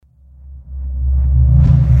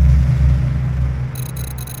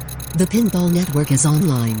The Pinball Network is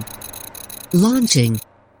online. Launching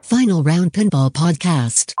Final Round Pinball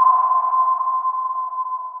Podcast.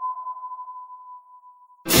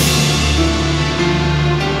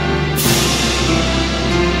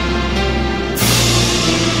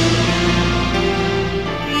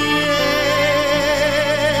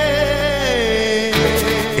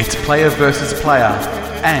 It's player versus player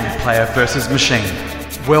and player versus machine.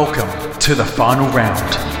 Welcome to the final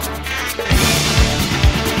round.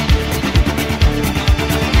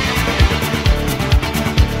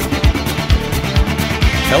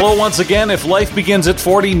 Hello once again. If life begins at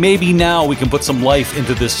 40, maybe now we can put some life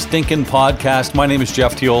into this stinking podcast. My name is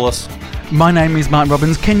Jeff Teolis. My name is Martin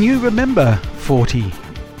Robbins. Can you remember 40,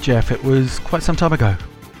 Jeff? It was quite some time ago.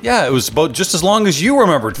 Yeah, it was about just as long as you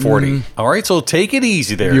remembered 40. All right, so take it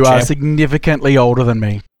easy there, You champ. are significantly older than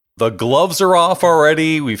me. The gloves are off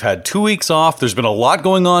already. We've had 2 weeks off. There's been a lot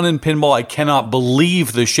going on in pinball. I cannot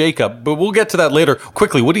believe the shakeup, but we'll get to that later.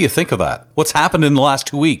 Quickly, what do you think of that? What's happened in the last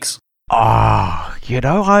 2 weeks? We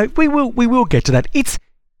will get to that. It's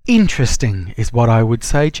interesting, is what I would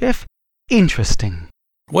say, Jeff. Interesting.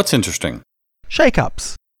 What's interesting?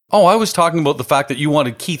 Shake-ups. Oh, I was talking about the fact that you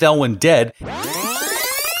wanted Keith Elwin dead.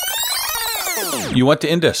 You went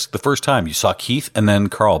to Indus the first time. You saw Keith and then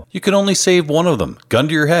Carl. You could only save one of them. Gun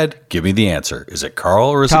to your head, give me the answer. Is it Carl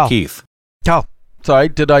or is it Keith? Carl. Sorry,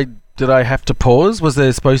 did I have to pause? Was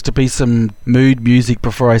there supposed to be some mood music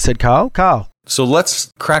before I said Carl? Carl. So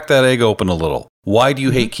let's crack that egg open a little. Why do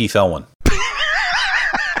you hate Keith Elwin?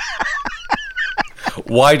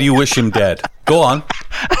 Why do you wish him dead? Go on.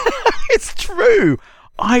 It's true.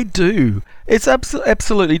 I do. It's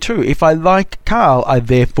absolutely true. If I like Carl, I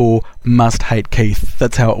therefore must hate Keith.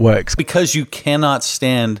 That's how it works. Because you cannot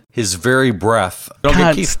stand his very breath.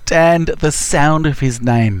 Can't stand the sound of his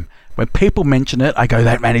name. When people mention it, I go,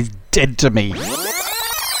 that man is dead to me.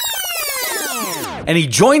 And he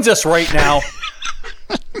joins us right now.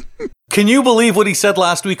 Can you believe what he said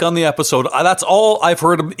last week on the episode? That's all I've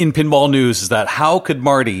heard in pinball news, is that how could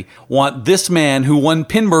Marty want this man who won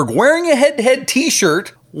Pinburg wearing a head-to-head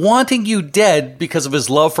t-shirt wanting you dead because of his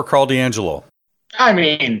love for Carl D'Angelo? I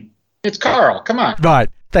mean, it's Carl. Come on. Right.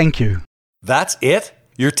 Thank you. That's it?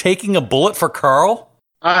 You're taking a bullet for Carl?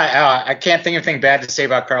 I can't think of anything bad to say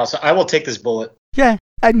about Carl, so I will take this bullet. Yeah,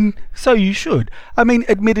 and so you should. I mean,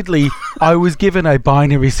 admittedly, I was given a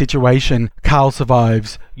binary situation, Carl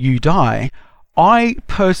survives, you die. I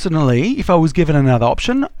personally, if I was given another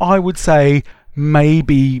option, I would say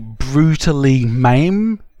maybe brutally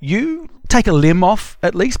maim you. Take a limb off,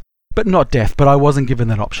 at least, but not death. But I wasn't given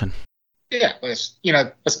that option. Yeah,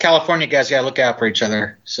 us California guys gotta look out for each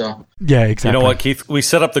other, so. Yeah, exactly. You know what, Keith? We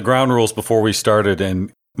set up the ground rules before we started,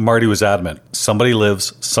 and Marty was adamant. Somebody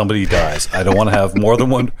lives, somebody dies. I don't want to have more than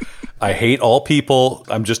one. I hate all people.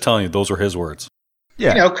 I'm just telling you, those were his words.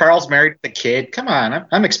 Yeah. Carl's married to the kid. Come on,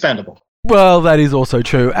 I'm expendable. Well, that is also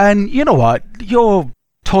true. And you know what? Your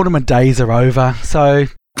tournament days are over, so,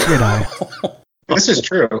 This is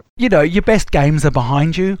true. Your best games are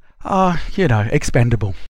behind you.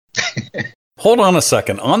 Expendable. Hold on a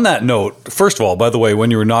second. On that note, first of all, by the way,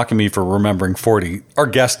 when you were knocking me for remembering 40, our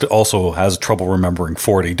guest also has trouble remembering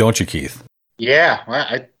 40, don't you, Keith? Yeah, well,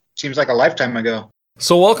 it seems like a lifetime ago.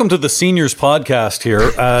 So welcome to the Seniors Podcast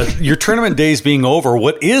here. Your tournament days being over,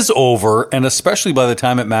 what is over, and especially by the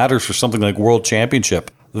time it matters for something like World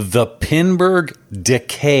Championship, the Pinburg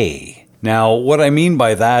decay. Now, what I mean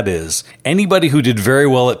by that is anybody who did very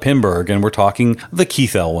well at Pinburg, and we're talking the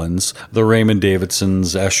Keith Elwins, the Raymond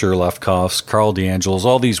Davidsons, Escher Lefkoffs, Carl D'Angelos,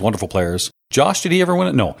 all these wonderful players. Josh, did he ever win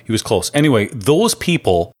it? No, he was close. Anyway, those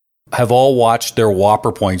people have all watched their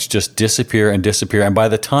Whopper points just disappear and disappear. And by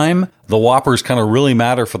the time the Whoppers kind of really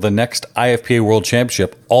matter for the next IFPA World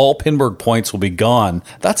Championship, all Pinburg points will be gone.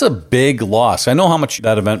 That's a big loss. I know how much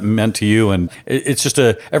that event meant to you. And it's just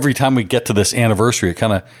every time we get to this anniversary,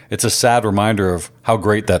 it's a sad reminder of how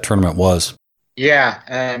great that tournament was. Yeah.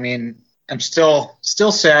 I mean, I'm still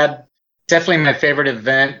sad. Definitely my favorite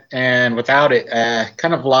event. And without it,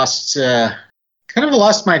 kind of lost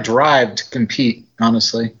my drive to compete,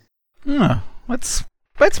 honestly. Yeah, that's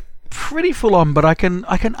pretty full on, but I can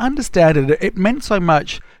understand it. It meant so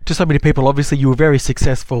much to so many people. Obviously, you were very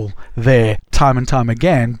successful there time and time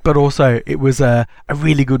again, but also it was a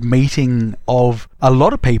really good meeting of a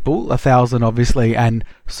lot of people, 1,000 obviously, and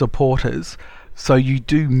supporters. So you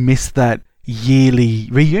do miss that yearly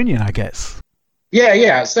reunion, I guess.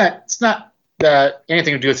 Yeah. It's not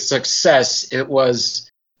anything to do with success. It was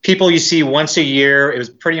people you see once a year. It was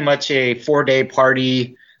pretty much a 4-day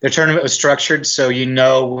party. The tournament was structured so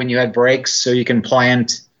when you had breaks, so you can plan,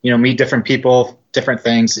 meet different people, different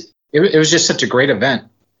things. It was just such a great event.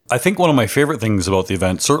 I think one of my favorite things about the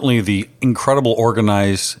event, certainly the incredible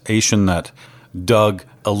organization that Doug,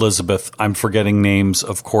 Elizabeth, I'm forgetting names,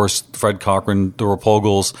 of course, Fred Cochran, the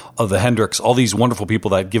Rapogles, the Hendricks, all these wonderful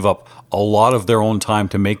people that give up a lot of their own time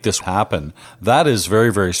to make this happen. That is very,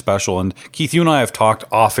 very special. And Keith, you and I have talked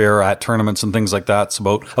off air at tournaments and things like that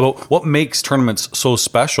about what makes tournaments so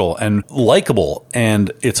special and likable.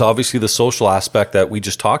 And it's obviously the social aspect that we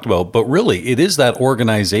just talked about, but really it is that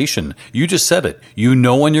organization. You just said it. You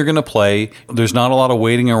know when you're going to play. There's not a lot of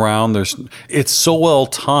waiting around. It's so well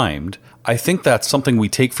timed. I think that's something we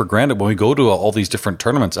take for granted when we go to all these different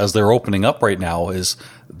tournaments as they're opening up right now, is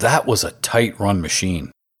that was a tight run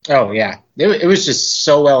machine. Oh, yeah. It was just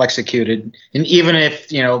so well executed. And even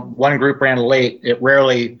if, one group ran late, it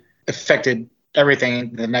rarely affected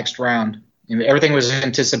everything the next round. Everything was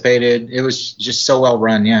anticipated. It was just so well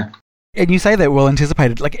run, yeah. And you say that well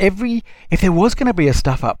anticipated. If there was going to be a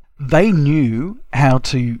stuff up, they knew how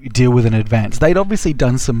to deal with in advance. They'd obviously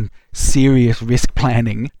done some serious risk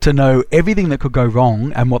planning to know everything that could go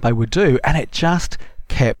wrong and what they would do, and it just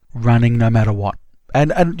kept running no matter what.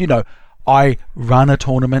 And I run a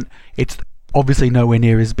tournament. It's obviously nowhere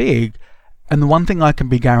near as big. And the one thing I can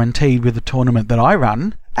be guaranteed with the tournament that I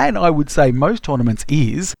run, and I would say most tournaments,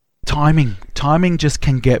 is timing. Timing just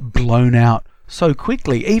can get blown out so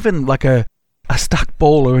quickly. Even like a stuck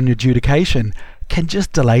ball or an adjudication can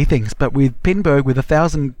just delay things. But with Pinburg, with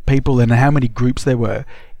 1,000 people and how many groups there were,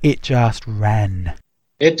 it just ran.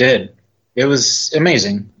 It did. It was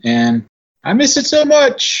amazing. And I miss it so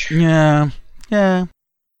much. Yeah.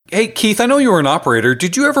 Hey, Keith, I know you were an operator.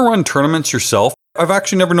 Did you ever run tournaments yourself? I've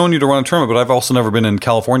actually never known you to run a tournament, but I've also never been in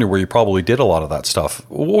California where you probably did a lot of that stuff.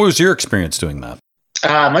 What was your experience doing that?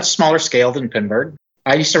 Much smaller scale than Pinburg.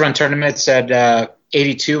 I used to run tournaments at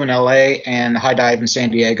 82 in LA and High Dive in San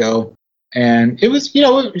Diego. And it was,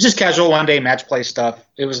 just casual one-day match play stuff.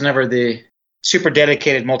 It was never the super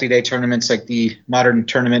dedicated multi-day tournaments like the modern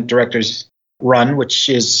tournament directors run, which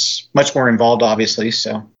is much more involved, obviously.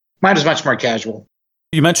 So mine was much more casual.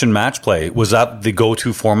 You mentioned match play. Was that the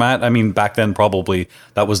go-to format? I mean, back then probably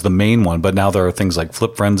that was the main one, but now there are things like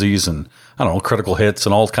flip frenzies and, critical hits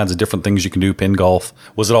and all kinds of different things you can do, pin golf.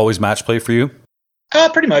 Was it always match play for you?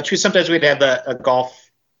 Pretty much. Sometimes we'd have a golf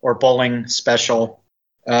or bowling special,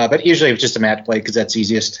 but usually it was just a match play because that's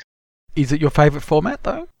easiest. Is it your favorite format,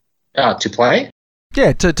 though? To play?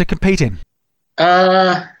 Yeah, to compete in.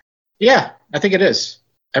 Yeah, I think it is.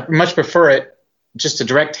 I much prefer it just a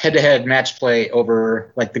direct head-to-head match play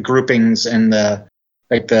over like the groupings and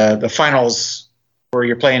the finals where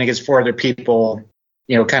you're playing against 4 other people,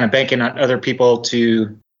 kind of banking on other people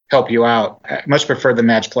to help you out. I much prefer the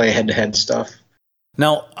match play head-to-head stuff.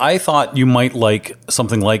 Now, I thought you might like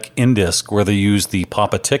something like Indisc where they use the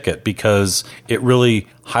Pop a Ticket because it really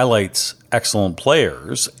highlights excellent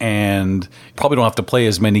players and you probably don't have to play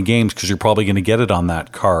as many games because you're probably going to get it on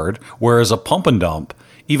that card. Whereas a pump and dump,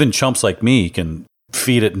 even chumps like me can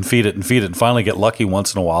feed it and finally get lucky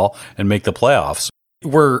once in a while and make the playoffs.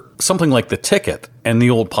 Where something like the ticket and the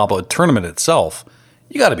old Papa tournament itself,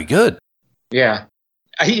 you got to be good. Yeah.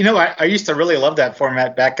 I used to really love that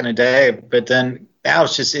format back in the day, but then now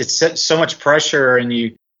it's so much pressure, and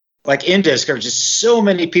you like in disc, there were just so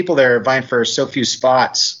many people there vying for so few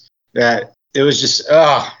spots that it was just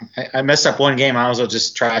I messed up one game. I was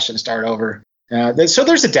just trash and start over. So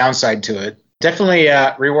there's a downside to it. Definitely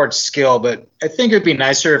rewards skill, but I think it'd be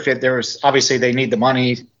nicer if there was, obviously they need the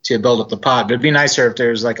money to build up the pot, but it'd be nicer if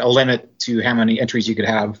there's like a limit to how many entries you could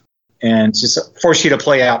have and just force you to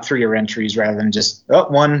play out through your entries rather than just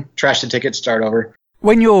one, trash the ticket, start over.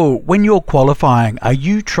 When you're qualifying, are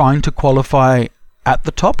you trying to qualify at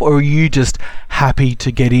the top, or are you just happy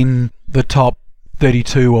to get in the top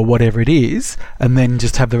 32 or whatever it is and then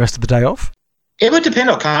just have the rest of the day off? It would depend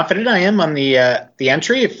how confident I am on the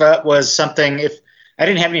entry. If it was something, if I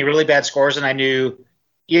didn't have any really bad scores and I knew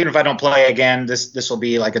even if I don't play again, this will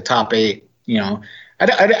be like a top 8,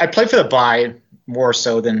 I'd play for the bye more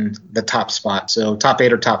so than the top spot. So top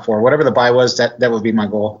 8 or top 4, whatever the bye was, that would be my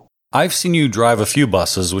goal. I've seen you drive a few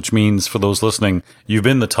buses, which means for those listening, you've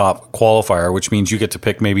been the top qualifier, which means you get to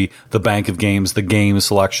pick maybe the bank of games, the game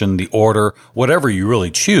selection, the order, whatever you really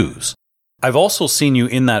choose. I've also seen you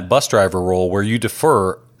in that bus driver role where you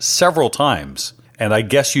defer several times. And I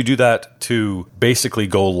guess you do that to basically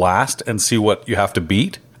go last and see what you have to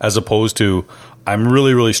beat, as opposed to, I'm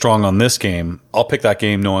really, really strong on this game. I'll pick that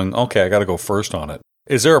game knowing, okay, I got to go first on it.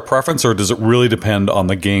 Is there a preference, or does it really depend on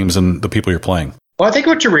the games and the people you're playing? Well, I think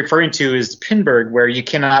what you're referring to is Pinburg, where you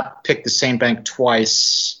cannot pick the same bank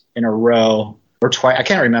twice in a row, or twice. I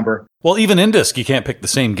can't remember. Well, even in Disc, you can't pick the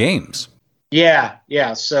same games.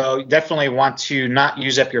 Yeah. So you definitely want to not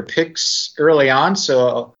use up your picks early on.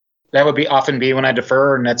 So that would often be when I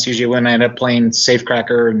defer, and that's usually when I end up playing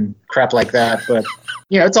Safecracker and crap like that. But,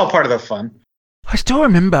 it's all part of the fun. I still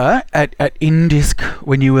remember at Indisc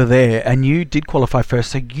when you were there and you did qualify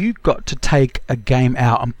first, so you got to take a game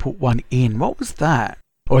out and put one in. What was that?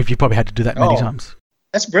 Or if you probably had to do that many times.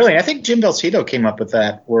 That's brilliant. I think Jim Belcito came up with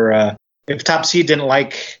that, where if Top Seed didn't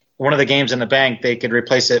like one of the games in the bank, they could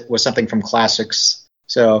replace it with something from Classics.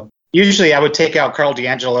 So usually I would take out Carl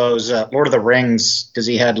D'Angelo's Lord of the Rings because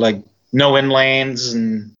he had like no in lanes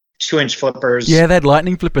and 2-inch flippers. Yeah, they had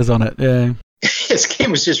lightning flippers on it. Yeah. His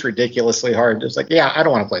game was just ridiculously hard. It's like, I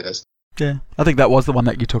don't want to play this. Yeah, I think that was the one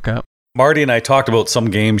that you took out. Marty and I talked about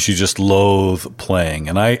some games you just loathe playing,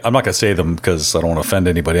 and I'm not going to say them because I don't want to offend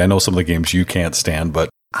anybody. I know some of the games you can't stand, but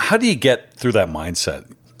how do you get through that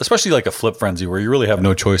mindset? Especially like a Flip Frenzy where you really have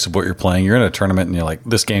no choice of what you're playing. You're in a tournament and you're like,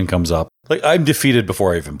 this game comes up. Like, I'm defeated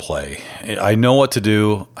before I even play. I know what to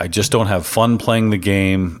do. I just don't have fun playing the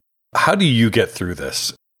game. How do you get through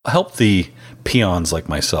this? Help the peons like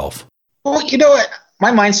myself. Well, you know what?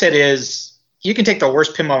 My mindset is you can take the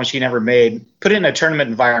worst pinball machine ever made, put it in a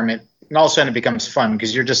tournament environment, and all of a sudden it becomes fun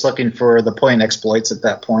because you're just looking for the point exploits at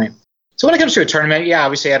that point. So when it comes to a tournament,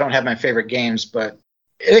 obviously I don't have my favorite games, but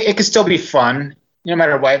it can still be fun no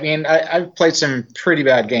matter what. I mean, I've played some pretty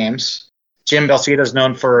bad games. Jim Belcito's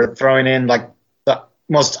known for throwing in like the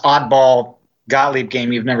most oddball Gottlieb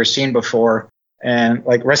game you've never seen before. And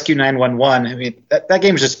like Rescue 911, I mean, that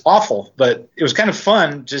game was just awful, but it was kind of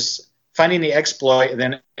fun just finding the exploit and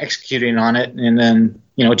then executing on it and then,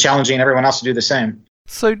 challenging everyone else to do the same.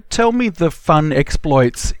 So tell me the fun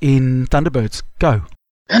exploits in Thunderbirds. Go.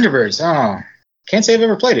 Thunderbirds, can't say I've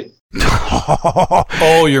ever played it.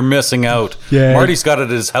 Oh, you're missing out. Yeah. Marty's got it at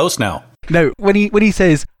his house now. No, when he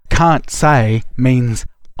says can't say means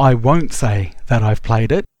I won't say that I've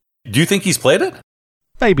played it. Do you think he's played it?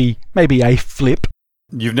 Maybe a flip.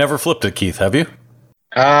 You've never flipped it, Keith, have you?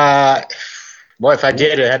 Well, if I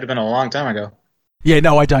did, it had to have been a long time ago. Yeah,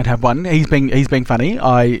 no, I don't have one. He's being funny.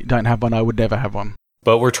 I don't have one. I would never have one.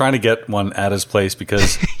 But we're trying to get one at his place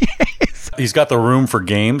because yes. He's got the room for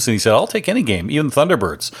games, and he said, I'll take any game, even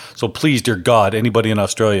Thunderbirds. So please, dear God, anybody in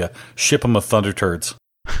Australia, ship him a Thunder Turds.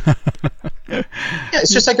 Yeah,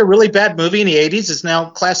 it's just like a really bad movie in the 80s. It's now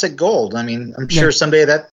classic gold. I mean, I'm sure someday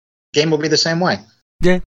that game will be the same way.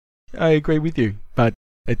 Yeah, I agree with you, but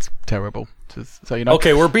it's terrible. Just so you know.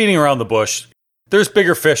 Okay, we're beating around the bush. There's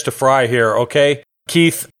bigger fish to fry here, okay?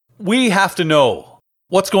 Keith, we have to know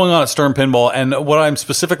what's going on at Stern Pinball, and what I'm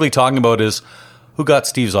specifically talking about is who got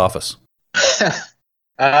Steve's office?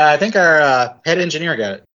 I think our head engineer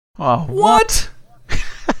got it. Oh, what?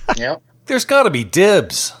 Yep. There's got to be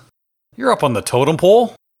dibs. You're up on the totem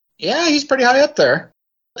pole. Yeah, he's pretty high up there.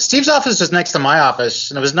 Steve's office is next to my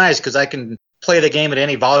office, and it was nice because I can play the game at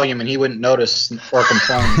any volume and he wouldn't notice or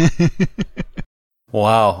complain.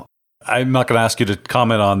 Wow. I'm not going to ask you to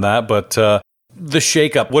comment on that, but the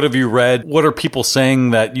shakeup, what have you read? What are people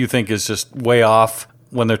saying that you think is just way off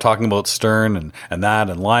when they're talking about Stern and that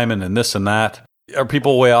and Lyman and this and that? Are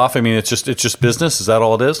people way off? I mean, it's just business. Is that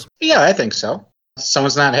all it is? Yeah, I think so. If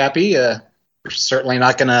someone's not happy, we're certainly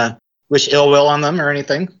not going to wish ill will on them or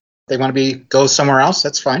anything. If they want to go somewhere else,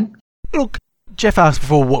 that's fine. Look, Jeff asked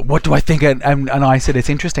before, what do I think? And I said it's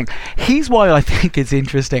interesting. Here's why I think it's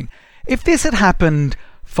interesting. If this had happened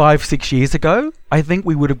 5-6 years ago, I think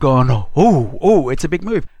we would have gone, oh, it's a big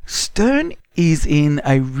move. Stern is in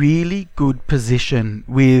a really good position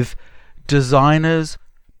with designers,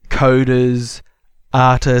 coders,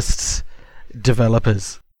 artists,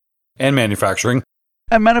 developers. And manufacturing.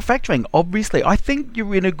 And manufacturing, obviously. I think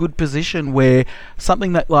you're in a good position where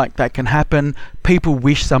something like that can happen. People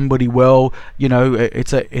wish somebody well.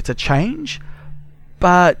 It's a change.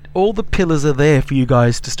 But all the pillars are there for you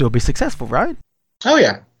guys to still be successful, right? Oh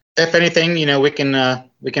yeah. If anything, we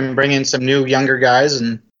can bring in some new younger guys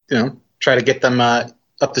and try to get them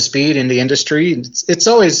up to speed in the industry. It's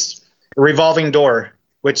always a revolving door,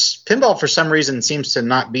 which pinball for some reason seems to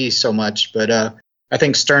not be so much. But I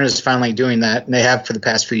think Stern is finally doing that, and they have for the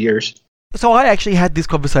past few years. So I actually had this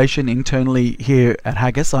conversation internally here at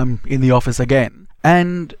Haggis. I'm in the office again,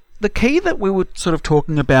 and the key that we were sort of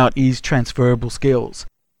talking about is transferable skills.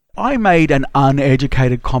 I made an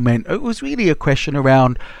uneducated comment. It was really a question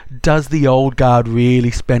around, does the old guard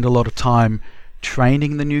really spend a lot of time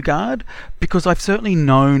training the new guard? Because I've certainly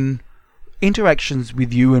known interactions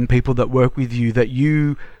with you and people that work with you that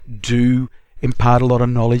you do impart a lot of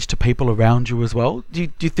knowledge to people around you as well. Do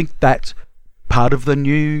you think that's part of the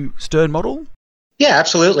new Stern model? Yeah,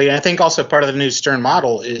 absolutely. And I think also part of the new Stern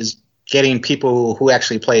model is getting people who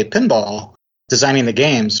actually play pinball designing the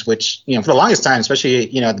games, which, for the longest time,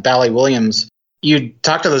 especially, at the Bally Williams, you'd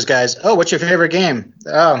talk to those guys. Oh, what's your favorite game?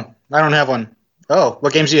 Oh, I don't have one. Oh,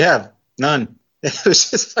 what games do you have? None. It was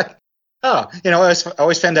just like, I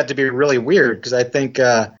always found that to be really weird because I think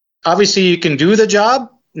obviously you can do the job,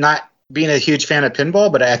 not being a huge fan of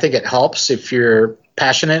pinball, but I think it helps if you're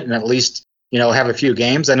passionate and at least, have a few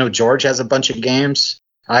games. I know George has a bunch of games.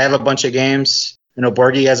 I have a bunch of games. I know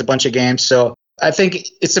Borgie has a bunch of games. So I think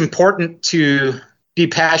it's important to be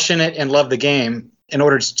passionate and love the game in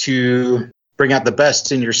order to bring out the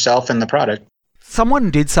best in yourself and the product.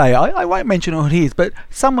 Someone did say, I won't mention who it is, but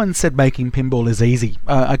someone said making pinball is easy.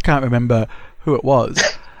 I can't remember who it was.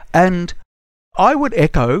 And I would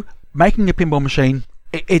echo, making a pinball machine,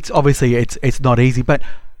 it's obviously it's not easy, but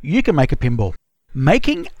you can make a pinball.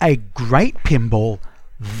 Making a great pinball,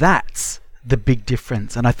 that's the big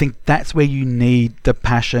difference. And I think that's where you need the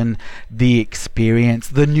passion, the experience,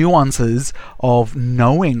 the nuances of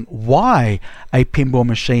knowing why a pinball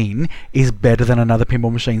machine is better than another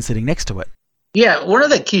pinball machine sitting next to it. Yeah, one of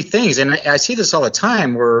the key things, and I see this all the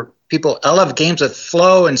time, where people, I love games with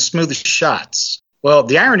flow and smooth shots. Well,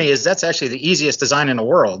 the irony is that's actually the easiest design in the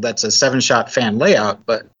world. That's a 7-shot fan layout.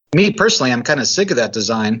 But me personally, I'm kind of sick of that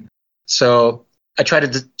design. So I try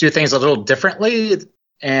to do things a little differently.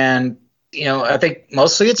 And, I think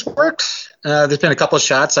mostly it's worked. There's been a couple of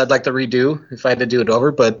shots I'd like to redo if I had to do it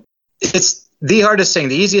over. But it's the hardest thing.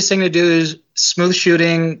 The easiest thing to do is smooth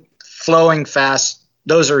shooting, flowing fast.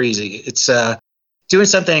 Those are easy. It's doing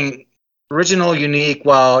something original, unique,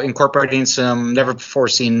 while incorporating some never before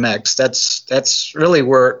seen mechs. That's really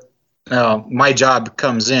where my job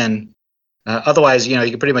comes in. Otherwise, you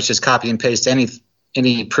can pretty much just copy and paste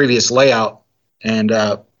any previous layout, and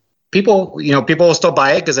people will still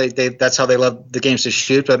buy it because that's how they love the games to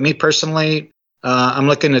shoot. But me personally, I'm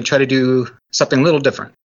looking to try to do something a little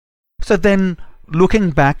different. So then,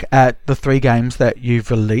 looking back at the 3 games that you've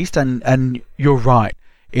released, and you're right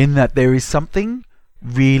in that there is something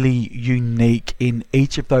really unique in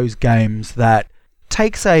each of those games that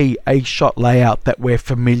takes a shot layout that we're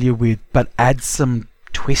familiar with but adds some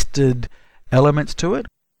twisted elements to it.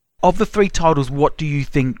 Of the 3 titles, what do you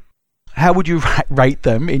think, how would you rate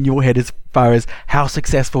them in your head as far as how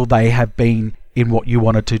successful they have been in what you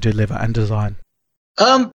wanted to deliver and design?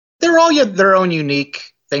 They're all their own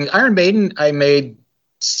unique things. Iron Maiden I made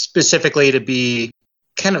specifically to be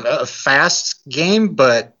kind of a fast game,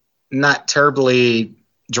 but not terribly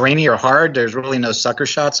drainy or hard. There's really no sucker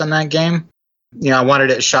shots on that game. I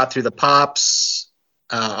wanted it shot through the pops.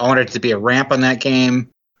 I wanted it to be a ramp on that game.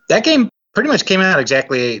 That game pretty much came out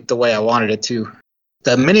exactly the way I wanted it to.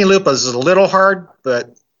 The mini loop was a little hard,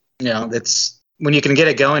 but it's when you can get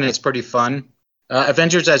it going, it's pretty fun.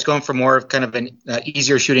 Avengers, I was going for more of kind of an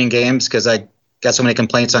easier shooting games because I got so many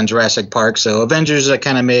complaints on Jurassic Park. So Avengers, I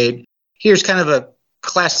kind of made, here's kind of a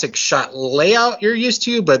classic shot layout you're used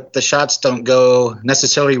to, but the shots don't go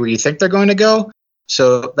necessarily where you think they're going to go.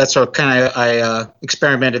 So that's what kind of I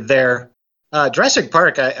experimented there. Jurassic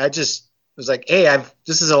Park, I just was like, hey,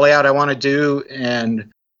 this is a layout I want to do,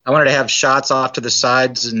 and I wanted to have shots off to the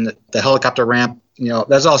sides and the helicopter ramp.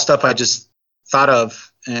 That's all stuff I just thought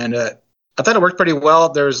of, and I thought it worked pretty well.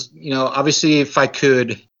 There's, obviously if I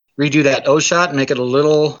could redo that O shot and make it a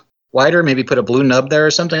little wider, maybe put a blue nub there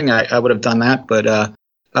or something, I would have done that. But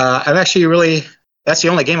I'm actually that's the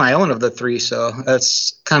only game I own of the 3, so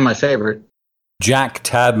that's kind of my favorite. Jack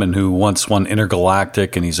Tadman, who once won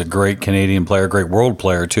Intergalactic, and he's a great Canadian player, great world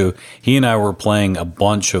player too. He and I were playing a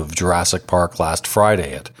bunch of Jurassic Park last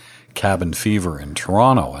Friday at Cabin Fever in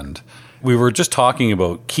Toronto, and we were just talking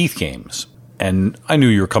about Keith games. And I knew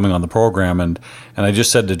you were coming on the program, and I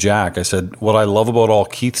just said to Jack, I said, what I love about all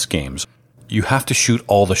Keith's games, you have to shoot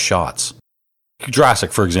all the shots.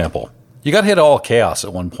 Jurassic, for example. You got to hit all chaos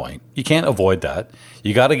at one point. You can't avoid that.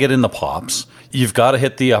 You got to get in the pops. You've got to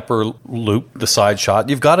hit the upper loop, the side shot.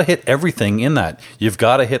 You've got to hit everything in that. You've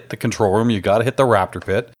got to hit the control room. You've got to hit the raptor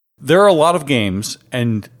pit. There are a lot of games,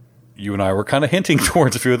 and you and I were kind of hinting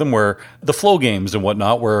towards a few of them, where the flow games and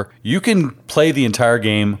whatnot, where you can play the entire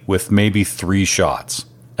game with maybe 3 shots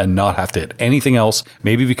and not have to hit anything else,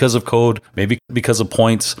 maybe because of code, maybe because of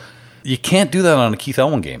points. You can't do that on a Keith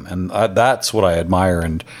Elwin game, and that's what I admire,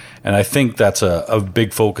 and I think that's a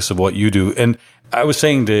big focus of what you do. And I was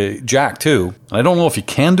saying to Jack, too, and I don't know if you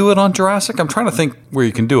can do it on Jurassic. I'm trying to think where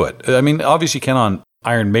you can do it. I mean, obviously you can on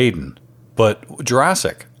Iron Maiden, but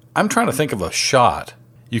Jurassic, I'm trying to think of a shot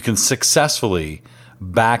you can successfully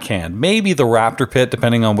backhand. Maybe the raptor pit,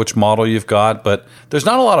 depending on which model you've got, but there's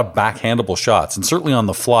not a lot of backhandable shots, and certainly on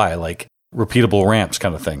the fly, like repeatable ramps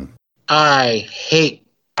kind of thing. I hate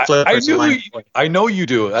flippers. I know you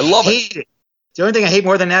do. I love it. The only thing I hate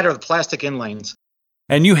more than that are the plastic inlanes.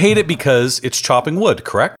 And you hate it because it's chopping wood,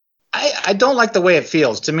 correct? I don't like the way it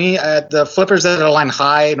feels. To me, the flippers that are aligned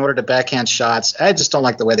high in order to backhand shots, I just don't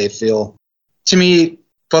like the way they feel. To me,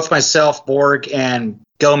 both myself, Borg, and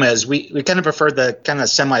Gomez, we kind of prefer the kind of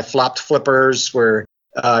semi-flopped flippers where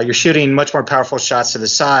you're shooting much more powerful shots to the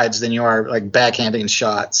sides than you are like backhanding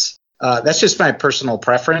shots. That's just my personal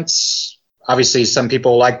preference. Obviously, some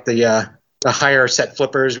people like the higher set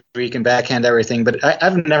flippers where you can backhand everything, but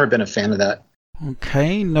I've never been a fan of that.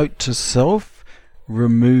 Okay, note to self,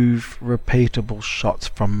 remove repeatable shots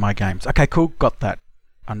from my games. Okay, cool, got that.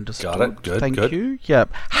 Understood. Got it, good, Thank good. you.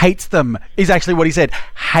 Yep. Hates them is actually what he said.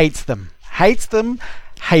 Hates them. Hates them.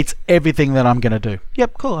 Hates everything that I'm going to do.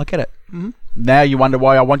 Yep, cool, I get it. Mm-hmm. Now you wonder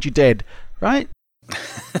why I want you dead, right?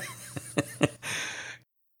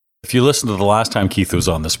 If you listen to the last time Keith was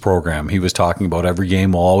on this program, he was talking about every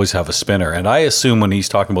game will always have a spinner. And I assume when he's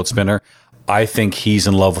talking about spinner, I think he's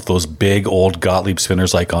in love with those big old Gottlieb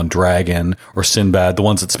spinners like on Dragon or Sinbad, the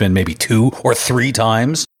ones that spin maybe 2 or 3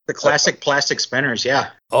 times. The classic plastic spinners, yeah.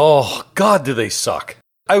 Oh, God, do they suck.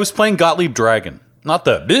 I was playing Gottlieb Dragon. Not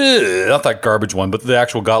that garbage one, but the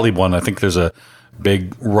actual Gottlieb one. I think there's a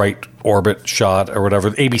big right orbit shot or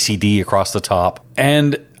whatever, ABCD across the top.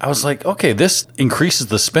 And I was like, okay, this increases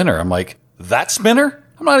the spinner. I'm like, that spinner?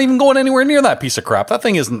 I'm not even going anywhere near that piece of crap. That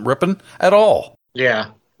thing isn't ripping at all.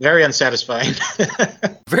 Yeah, very unsatisfying.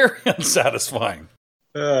 Very unsatisfying.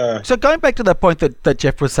 So going back to the point that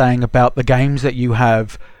Jeff was saying about the games that you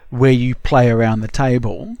have where you play around the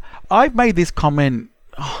table, I've made this comment.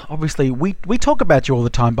 Obviously, we talk about you all the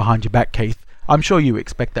time behind your back, Keith. I'm sure you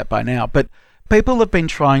expect that by now. But people have been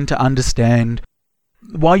trying to understand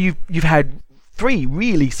why you've had 3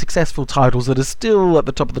 really successful titles that are still at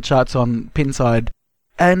the top of the charts on Pinside.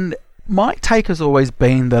 And my take has always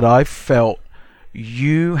been that I've felt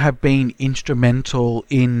you have been instrumental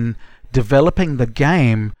in developing the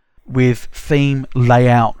game with theme,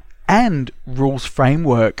 layout, and rules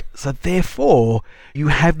framework. So therefore, you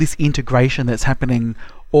have this integration that's happening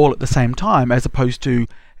all at the same time, as opposed to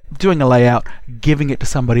doing a layout, giving it to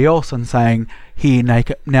somebody else and saying, here,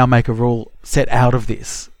 now make a rule set out of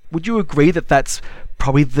this. Would you agree that that's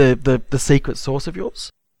probably the secret sauce of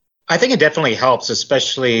yours? I think it definitely helps,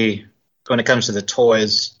 especially when it comes to the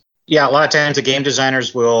toys. Yeah, a lot of times the game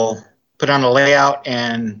designers will put on a layout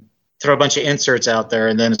and throw a bunch of inserts out there,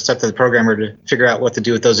 and then it's up to the programmer to figure out what to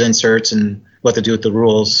do with those inserts and what to do with the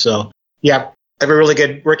rules. So, yeah, I have a really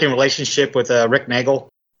good working relationship with Rick Nagel,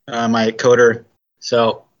 my coder.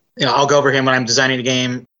 So, I'll go over him when I'm designing a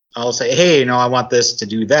game. I'll say, hey, I want this to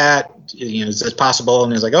do that. Is this possible?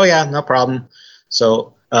 And he's like, oh, yeah, no problem.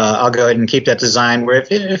 So I'll go ahead and keep that design. Where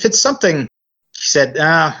if it's something, he said,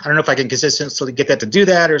 I don't know if I can consistently get that to do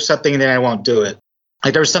that or something, then I won't do it.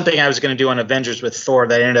 Like there was something I was going to do on Avengers with Thor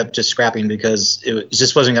that I ended up just scrapping because it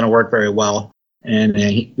just wasn't going to work very well, and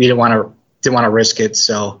we didn't want to risk it,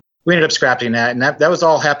 so we ended up scrapping that. And that was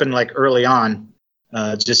all happened like early on,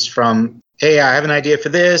 just from, hey, I have an idea for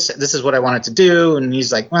this. This is what I wanted to do, and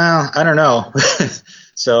he's like, well, I don't know.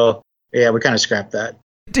 So yeah, we kind of scrapped that.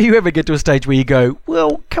 Do you ever get to a stage where you go,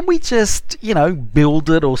 well, can we just, build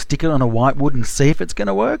it or stick it on a whiteboard and see if it's going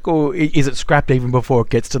to work, or is it scrapped even before it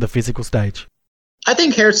gets to the physical stage? I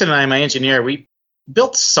think Harrison and I, my engineer, we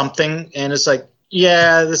built something, and it's like,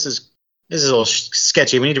 yeah, this is a little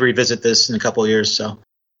sketchy. We need to revisit this in a couple of years. So,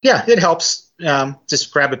 yeah, it helps.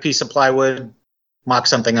 Just grab a piece of plywood, mock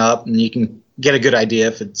something up, and you can get a good idea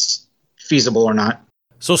if it's feasible or not.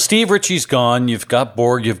 So Steve Ritchie's gone. You've got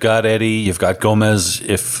Borg, you've got Eddie, you've got Gomez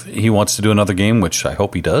if he wants to do another game, which I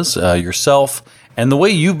hope he does, yourself. And the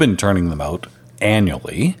way you've been turning them out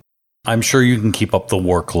annually, I'm sure you can keep up the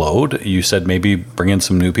workload. You said maybe bring in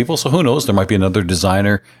some new people, so who knows? There might be another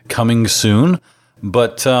designer coming soon.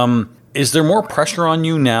 But is there more pressure on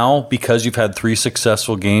you now because you've had 3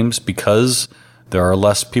 successful games, because there are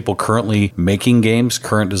less people currently making games,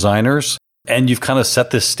 current designers, and you've kind of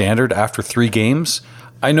set this standard after 3 games?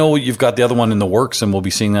 I know you've got the other one in the works, and we'll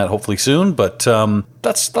be seeing that hopefully soon, but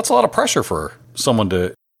that's a lot of pressure for someone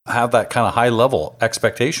to have that kind of high-level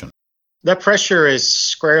expectation. That pressure is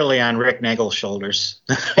squarely on Rick Nagel's shoulders.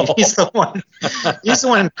 He's the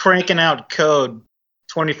one cranking out code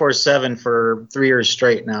 24/7 for 3 years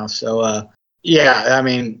straight now. So, yeah, I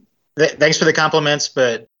mean, thanks for the compliments,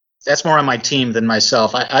 but that's more on my team than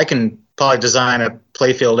myself. I can probably design a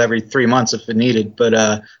playfield every 3 months if it needed,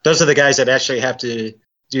 but those are the guys that actually have to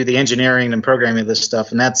do the engineering and programming of this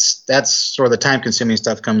stuff, and that's sort of the time-consuming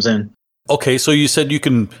stuff comes in. Okay, so you said you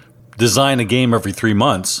can design a game every 3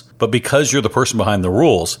 months, but because you're the person behind the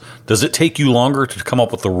rules, does it take you longer to come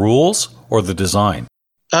up with the rules or the design?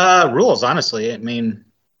 Rules, honestly. I mean,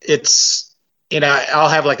 it's, I'll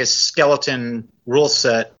have like a skeleton rule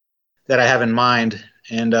set that I have in mind,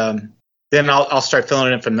 and then I'll start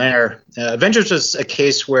filling it in from there. Avengers was a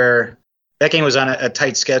case where that game was on a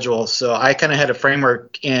tight schedule, so I kind of had a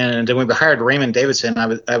framework, and then we hired Raymond Davidson.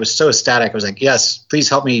 I was so ecstatic. I was like, yes, please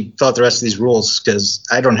help me fill out the rest of these rules because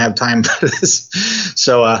I don't have time for this.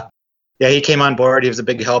 So, yeah, he came on board. He was a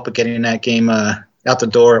big help at getting that game out the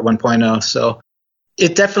door at 1.0. So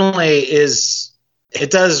it definitely is. It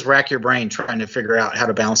does rack your brain trying to figure out how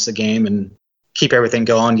to balance the game and keep everything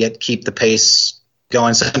going, yet keep the pace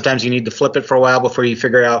going. Sometimes you need to flip it for a while before you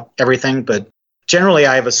figure out everything, but generally,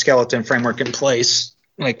 I have a skeleton framework in place,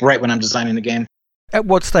 like right when I'm designing the game. At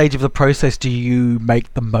what stage of the process do you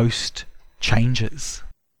make the most changes?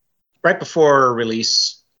 Right before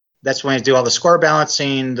release. That's when I do all the score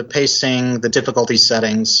balancing, the pacing, the difficulty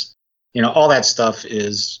settings. All that stuff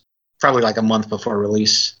is probably like a month before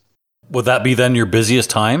release. Would that be then your busiest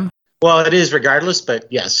time? Well, it is regardless, but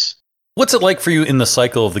yes. What's it like for you in the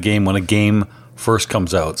cycle of the game when a game first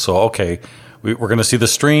comes out? So, okay, we're going to see the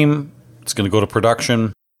stream. It's going to go to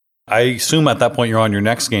production. I assume at that point you're on your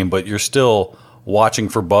next game, but you're still watching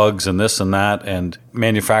for bugs and this and that and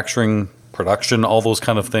manufacturing, production, all those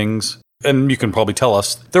kind of things. And you can probably tell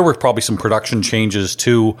us, there were probably some production changes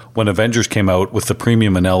too when Avengers came out with the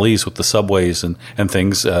premium and LEs with the subways and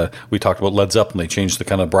things. We talked about Led Zeppelin. They changed the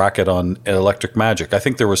kind of bracket on Electric Magic. I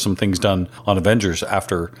think there were some things done on Avengers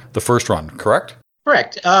after the first run, correct?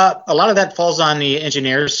 Correct. A lot of that falls on the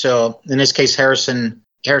engineers. So in this case, Harrison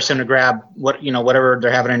to grab whatever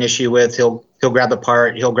they're having an issue with. He'll grab the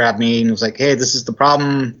part. He'll grab me and was like, "Hey, this is the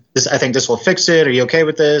problem. I think this will fix it. Are you okay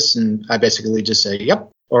with this?" And I basically just say,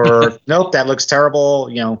 "Yep," or "Nope, that looks terrible."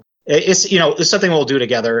 It's something we'll do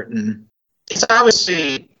together. And it's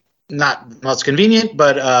obviously not most convenient,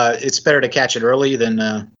 but it's better to catch it early than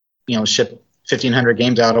ship 1,500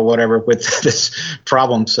 games out or whatever with this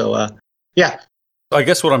problem. So yeah. I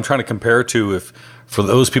guess what I'm trying to compare to, if for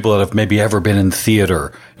those people that have maybe ever been in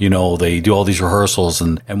theater, they do all these rehearsals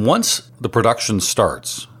and once the production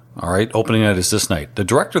starts, all right, opening night is this night, the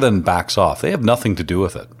director then backs off. They have nothing to do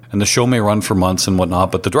with it. And the show may run for months and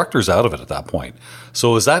whatnot, but the director's out of it at that point.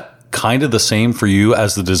 So is that kind of the same for you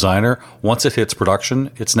as the designer? Once it hits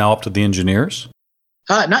production, it's now up to the engineers?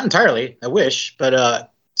 Not entirely. I wish. But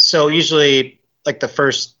so usually like the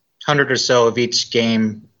first 100 or so of each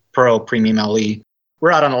game, Pro, Premium, LE,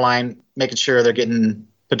 we're out on the line, making sure they're getting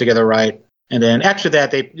put together right. And then after that,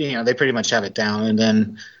 they pretty much have it down. And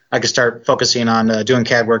then I can start focusing on doing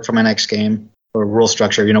CAD work for my next game or rule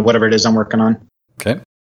structure, whatever it is I'm working on. Okay.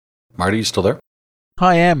 Marty, you still there?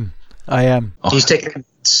 I am. He's taking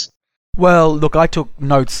notes. Well, look, I took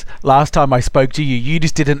notes last time I spoke to you. You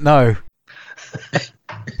just didn't know.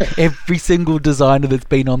 Every single designer that's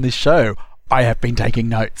been on this show, I have been taking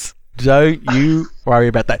notes. Don't you worry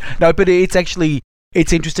about that. No, but it's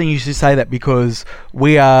interesting you should say that because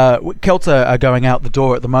Celts are going out the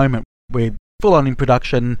door at the moment. We're full on in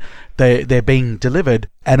production. They're being delivered,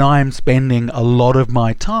 and I'm spending a lot of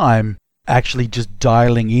my time actually just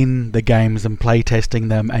dialing in the games and play testing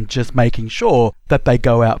them and just making sure that they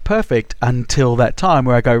go out perfect until that time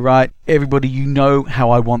where I go, right, everybody,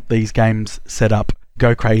 how I want these games set up.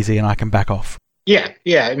 Go crazy and I can back off. Yeah.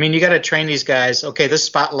 I mean, you got to train these guys. Okay, this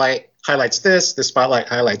spotlight highlights this spotlight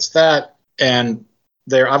highlights that, and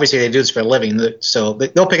they do this for a living, so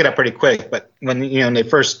they'll pick it up pretty quick. But when they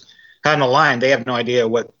first have on the line, they have no idea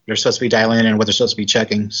what they're supposed to be dialing in and what they're supposed to be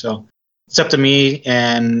checking. So it's up to me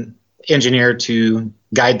and engineer to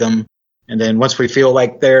guide them, and then once we feel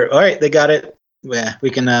like they're all right, they got it, yeah, we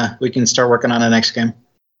can start working on the next game.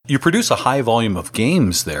 You produce a high volume of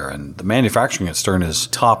games there, and the manufacturing at Stern is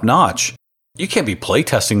top notch. You can't be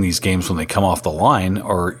playtesting these games when they come off the line,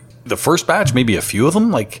 or the first batch, maybe a few of them.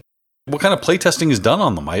 Like, what kind of playtesting is done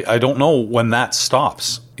on them? I don't know when that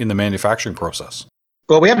stops in the manufacturing process.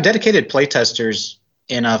 Well, we have dedicated playtesters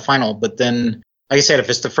in Final, but then, like I said, if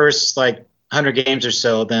it's the first 100 games or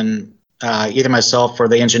so, then either myself or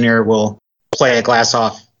the engineer will play a glass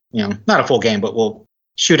off, not a full game, but we'll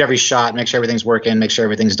shoot every shot, make sure everything's working, make sure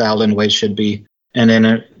everything's dialed in the way it should be. And then,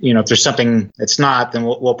 if there's something that's not, then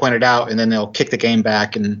we'll point it out, and then they'll kick the game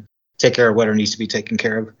back and take care of what needs to be taken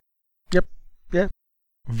care of. Yep. Yeah.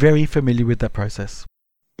 Very familiar with that process.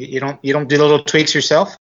 You don't do little tweaks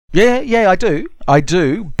yourself? Yeah, I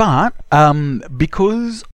do. But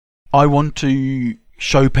because I want to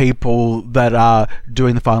show people that are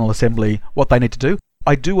doing the final assembly what they need to do,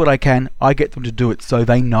 I do what I can. I get them to do it so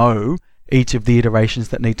they know each of the iterations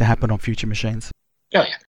that need to happen on future machines. Oh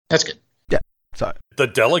yeah, that's good. Yeah. So the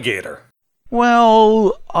delegator.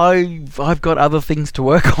 Well, I've got other things to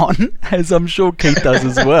work on, as I'm sure Keith does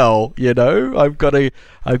as well. You know, I've got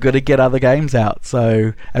to get other games out.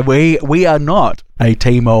 So, and we are not a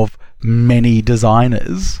team of many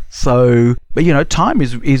designers. So, but you know, time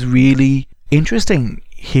is really interesting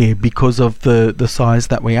here because of the size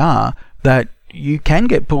that we are. That you can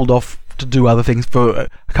get pulled off to do other things for a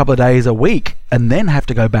couple of days a week, and then have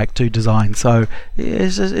to go back to design. So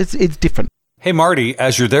it's different. Hey, Marty,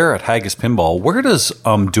 as you're there at Haggis Pinball, where does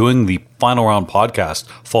doing the Final Round podcast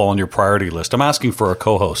fall on your priority list? I'm asking for a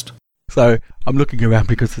co-host. So I'm looking around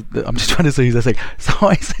because I'm just trying to see who's saying. So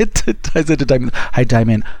I said to Damien, hey,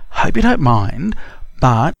 Damien, hope you don't mind,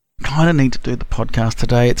 but kind of need to do the podcast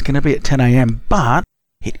today. It's going to be at 10 a.m., but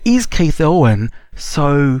it is Keith Irwin,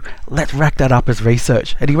 so let's rack that up as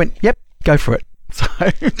research. And he went, yep, go for it.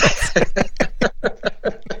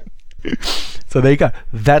 So there you go.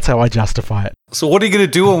 That's how I justify it. So what are you going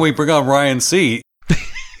to do when we bring on Ryan C?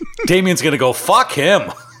 Damien's going to go, fuck him.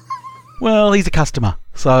 Well, he's a customer,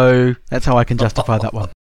 so that's how I can justify that one.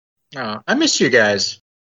 Oh, I miss you guys.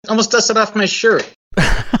 Almost dusted off my shirt.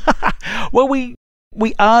 Well, we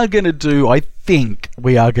are going to do, I think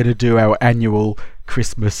we are going to do our annual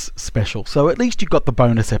Christmas special. So at least you got the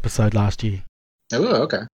bonus episode last year. Oh,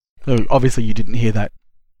 okay. So obviously you didn't hear that.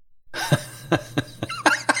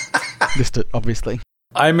 Missed it, obviously.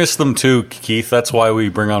 I miss them too, Keith. That's why we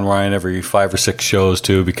bring on Ryan every 5 or 6 shows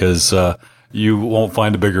too, because you won't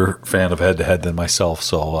find a bigger fan of head-to-head than myself.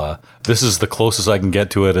 So this is the closest I can get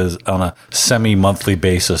to it is on a semi-monthly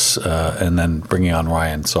basis, and then bringing on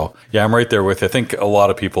Ryan. So yeah, I'm right there with you. I think a lot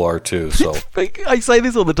of people are too. So I say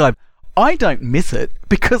this all the time. I don't miss it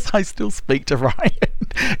because I still speak to Ryan.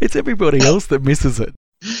 It's everybody else that misses it.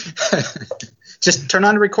 Just turn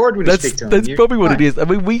on record when you speak to him. That's probably what it is. I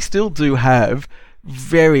mean, we still do have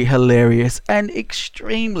very hilarious and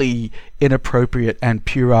extremely inappropriate and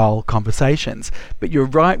puerile conversations. But you're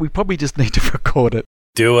right, we probably just need to record it.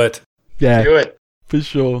 Do it. Yeah. Do it. For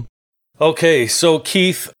sure. Okay, so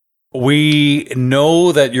Keith, we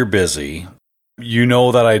know that you're busy. You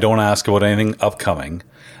know that I don't ask about anything upcoming.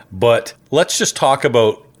 But let's just talk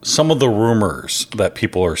about some of the rumors that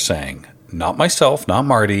people are saying. Not myself, not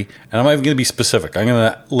Marty, and I'm not even going to be specific. I'm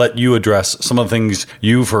going to let you address some of the things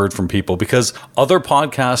you've heard from people, because other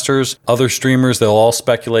podcasters, other streamers, they'll all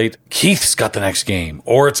speculate, Keith's got the next game,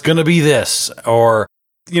 or it's going to be this, or,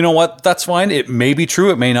 you know what, that's fine. It may be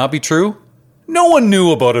true, it may not be true. No one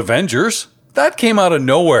knew about Avengers. That came out of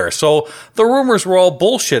nowhere. So the rumors were all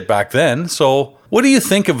bullshit back then. So what do you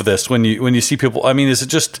think of this when you see people? I mean, is it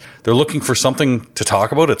just they're looking for something to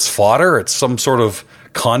talk about? It's fodder? It's some sort of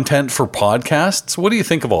content for podcasts? What do you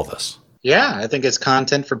think of all this? Yeah, I think it's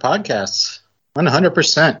content for podcasts.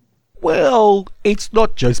 100%. Well, it's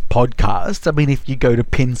not just podcasts. I mean, if you go to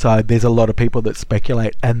Pinside, there's a lot of people that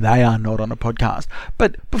speculate and they are not on a podcast.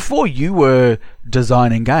 But before you were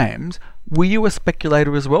designing games, were you a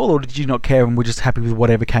speculator as well, or did you not care and were just happy with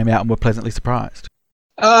whatever came out and were pleasantly surprised?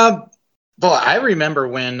 Well, I remember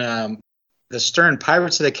when the Stern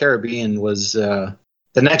Pirates of the Caribbean was the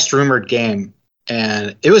next rumored game,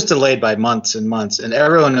 and it was delayed by months and months, and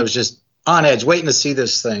everyone was just on edge, waiting to see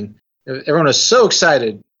this thing. Everyone was so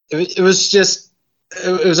excited. It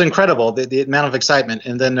was incredible, the amount of excitement.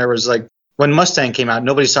 And then there was like, when Mustang came out,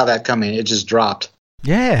 nobody saw that coming. It just dropped.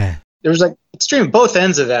 Yeah. There was like extreme both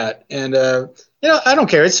ends of that. And, I don't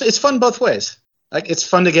care. It's fun both ways. Like, it's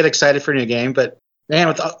fun to get excited for a new game, but man,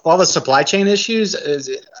 with all the supply chain issues,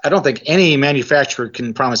 I don't think any manufacturer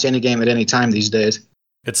can promise any game at any time these days.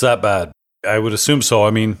 It's that bad. I would assume so. I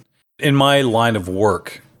mean, in my line of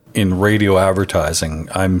work in radio advertising,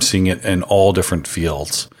 I'm seeing it in all different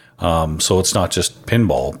fields. So it's not just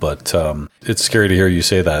pinball, but it's scary to hear you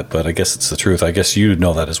say that, but I guess it's the truth. I guess you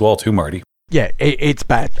know that as well too, Marty. Yeah, it's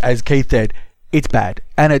bad. As Keith said, it's bad.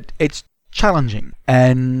 And it's challenging.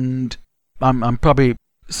 And I'm probably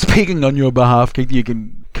speaking on your behalf, Keith. You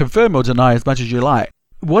can confirm or deny as much as you like.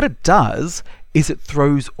 What it does is it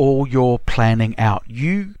throws all your planning out.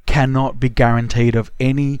 You cannot be guaranteed of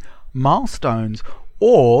any milestones,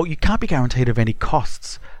 or you can't be guaranteed of any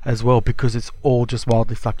costs as well, because it's all just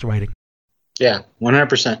wildly fluctuating. Yeah,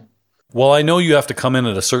 100%. Well, I know you have to come in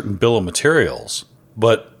at a certain bill of materials,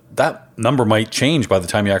 but that number might change by the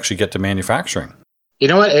time you actually get to manufacturing. You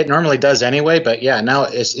know what? It normally does anyway, but yeah, now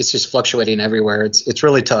it's just fluctuating everywhere. It's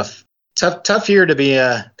really tough. Tough year to be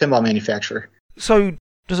a pinball manufacturer. So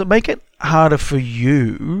does it make it harder for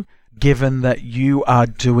you, given that you are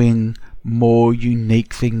doing more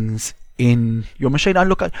unique things in your machine? I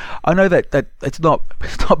know that it's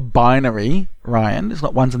not binary, Ryan. It's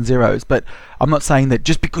not ones and zeros, but I'm not saying that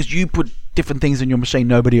just because you put different things in your machine,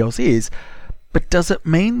 nobody else is. But does it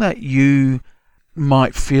mean that you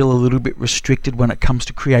might feel a little bit restricted when it comes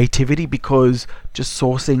to creativity because just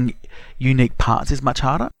sourcing unique parts is much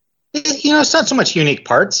harder? It's not so much unique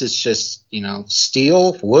parts. It's just,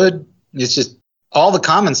 steel, wood. It's just all the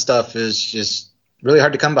common stuff is just really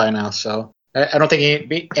hard to come by now. So I don't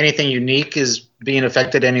think anything unique is being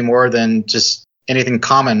affected any more than just anything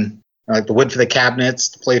common. Like the wood for the cabinets,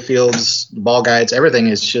 the play fields, the ball guides, everything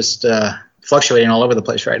is just fluctuating all over the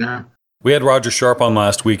place right now. We had Roger Sharp on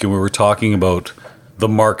last week, and we were talking about the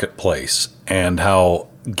marketplace and how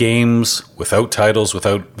games without titles,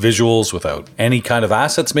 without visuals, without any kind of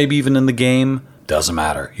assets, maybe even in the game, doesn't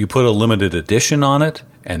matter. You put a limited edition on it,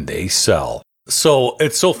 and they sell. So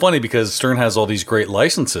it's so funny because Stern has all these great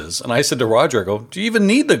licenses. And I said to Roger, I go, do you even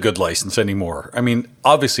need the good license anymore? I mean,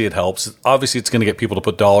 obviously it helps. Obviously it's going to get people to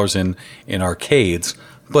put dollars in arcades.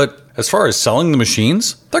 But as far as selling the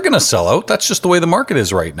machines, they're going to sell out. That's just the way the market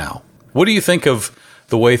is right now. What do you think of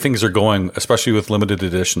the way things are going, especially with limited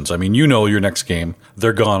editions? I mean, your next game,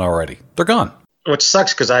 they're gone already. They're gone. Which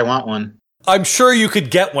sucks because I want one. I'm sure you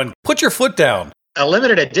could get one. Put your foot down. A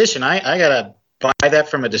limited edition, I got to buy that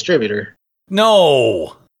from a distributor.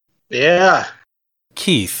 No. Yeah.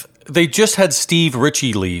 Keith, they just had Steve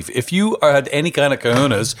Ritchie leave. If you had any kind of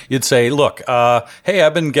kahunas, you'd say, look, hey,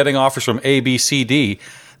 I've been getting offers from A, B, C, D.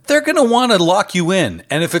 They're going to want to lock you in.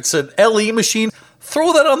 And if it's an LE machine,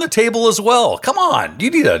 throw that on the table as well. Come on. You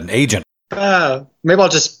need an agent. Maybe I'll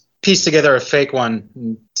just piece together a fake one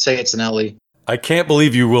and say it's an LE. I can't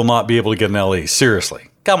believe you will not be able to get an LE. Seriously.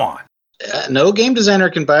 Come on. No game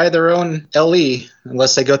designer can buy their own LE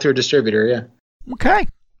unless they go through a distributor, yeah. Okay.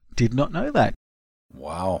 Did not know that.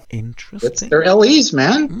 Wow. Interesting. They're LEs,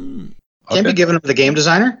 man. Can't be given them to the game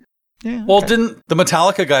designer. Yeah. Okay. Well, didn't the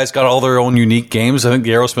Metallica guys got all their own unique games? I think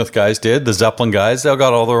the Aerosmith guys did. The Zeppelin guys, they all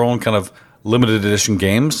got all their own kind of limited edition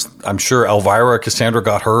games. I'm sure Elvira Cassandra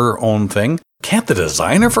got her own thing. Can't the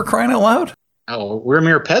designer, for crying out loud? Oh, we're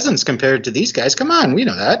mere peasants compared to these guys. Come on, we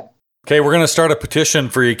know that. Okay, we're going to start a petition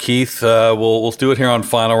for you, Keith. We'll do it here on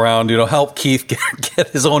Final Round. Help Keith get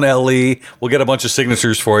his own LE. We'll get a bunch of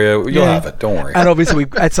signatures for you. You'll have it. Don't worry. And obviously,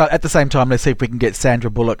 at the same time, let's see if we can get Sandra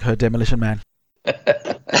Bullock her Demolition Man.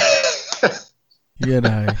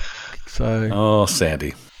 So. Oh,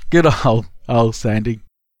 Sandy. Good old Sandy.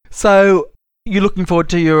 So, you looking forward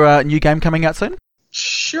to your new game coming out soon?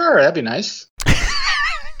 Sure, that'd be nice.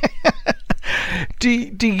 Do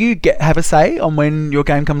you have a say on when your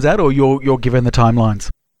game comes out, or you're given the timelines?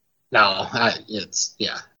 No,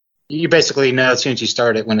 you basically know as soon as you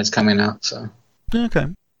start it when it's coming out. So okay.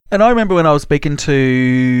 And I remember when I was speaking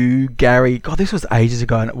to Gary, God, this was ages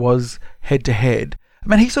ago, and it was head to head. I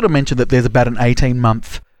mean, he sort of mentioned that there's about an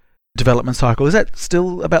 18-month development cycle. Is that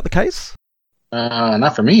still about the case?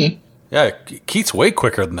 Not for me. Yeah, Keith's way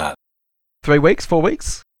quicker than that. 3 weeks, 4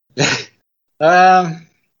 weeks?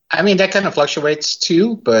 I mean, that kind of fluctuates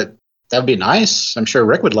too, but that would be nice. I'm sure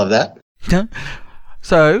Rick would love that.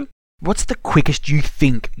 So, what's the quickest you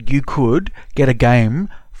think you could get a game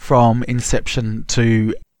from inception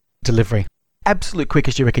to delivery? Absolute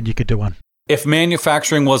quickest you reckon you could do one? If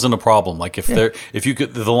manufacturing wasn't a problem, like if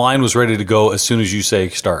the line was ready to go as soon as you say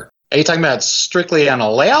start. Are you talking about strictly on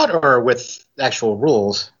a layout or with actual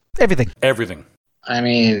rules? Everything. I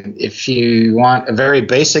mean, if you want a very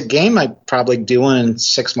basic game, I'd probably do one in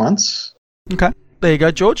 6 months. Okay. There you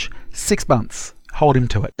go, George. 6 months. Hold him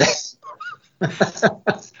to it.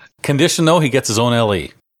 Condition, though, he gets his own LE.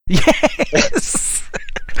 Yes!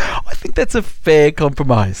 I think that's a fair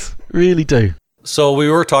compromise. Really do. So we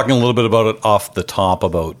were talking a little bit about it off the top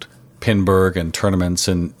about Pinburg and tournaments,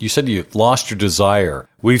 and you said you lost your desire.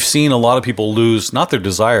 We've seen a lot of people lose, not their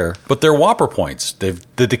desire, but their Whopper points. The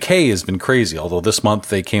decay has been crazy, although this month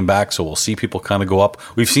they came back, so we'll see people kind of go up.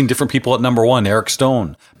 We've seen different people at number 1, Eric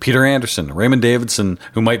Stone, Peter Anderson, Raymond Davidson,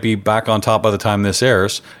 who might be back on top by the time this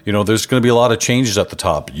airs. There's going to be a lot of changes at the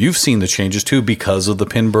top. You've seen the changes too because of the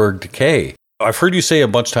Pinburg decay. I've heard you say a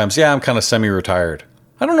bunch of times, yeah, I'm kind of semi-retired.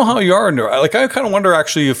 I don't know how you are. I kind of wonder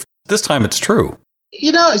actually if this time it's true.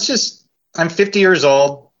 It's just, I'm 50 years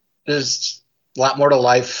old. There's a lot more to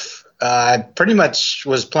life. I pretty much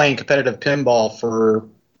was playing competitive pinball for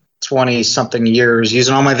 20-something years,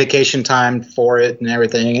 using all my vacation time for it and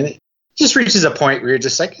everything. And it just reaches a point where you're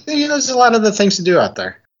just like, there's a lot of the things to do out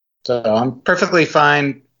there. So I'm perfectly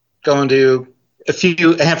fine going to a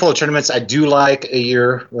handful of tournaments I do like a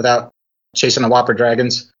year without chasing the Whopper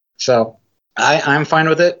Dragons. So I'm fine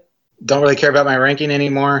with it. Don't really care about my ranking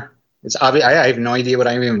anymore. It's obvious. I have no idea what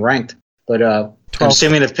I'm even ranked. But I'm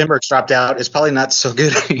assuming if Pinburg's dropped out, it's probably not so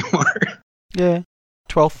good anymore. Yeah,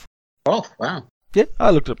 12th. 12th, wow. Yeah, I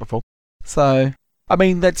looked at it before. So, I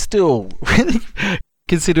mean, that's still,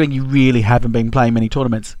 considering you really haven't been playing many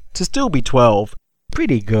tournaments, to still be 12,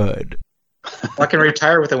 pretty good. I can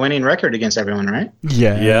retire with a winning record against everyone, right?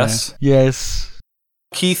 Yeah. Yes.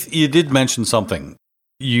 Keith, you did mention something.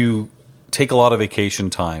 You take a lot of vacation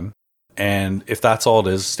time, and if that's all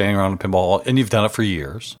it is, standing around in pinball, and you've done it for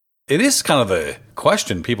years, it is kind of a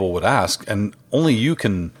question people would ask, and only you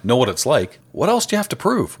can know what it's like. What else do you have to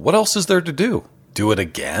prove? What else is there to do? Do it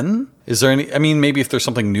again? Is there any, I mean, maybe if there's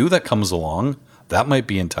something new that comes along, that might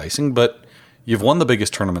be enticing, but you've won the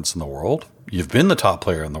biggest tournaments in the world. You've been the top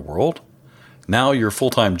player in the world. Now your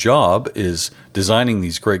full-time job is designing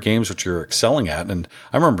these great games which you're excelling at. And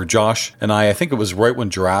I remember Josh and I think it was right when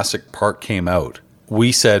Jurassic Park came out,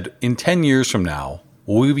 we said in 10 years from now,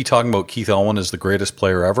 will we be talking about Keith Elwyn as the greatest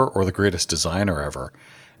player ever or the greatest designer ever?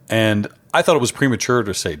 And I thought it was premature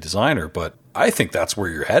to say designer, but I think that's where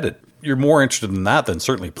you're headed. You're more interested in that than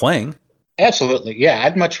certainly playing. Absolutely. Yeah,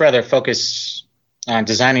 I'd much rather focus on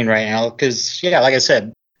designing right now because, yeah, like I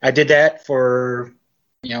said, I did that for,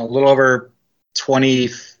 a little over 20,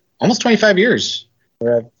 almost 25 years.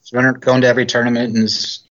 Where I've gone to every tournament and,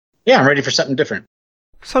 I'm ready for something different.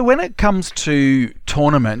 So when it comes to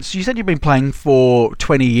tournaments, you said you've been playing for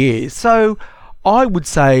 20 years. So I would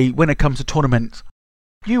say when it comes to tournaments,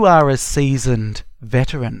 you are a seasoned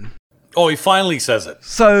veteran. Oh, he finally says it.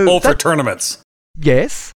 So for tournaments.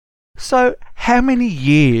 Yes. So how many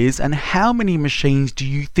years and how many machines do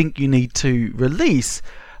you think you need to release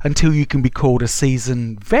until you can be called a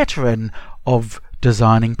seasoned veteran of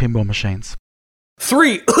designing pinball machines?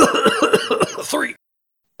 3. 3.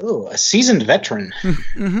 Oh, a seasoned veteran.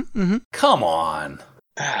 Come on.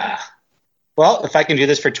 Well, if I can do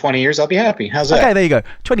this for 20 years, I'll be happy. How's that? Okay, there you go.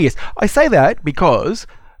 20 years. I say that because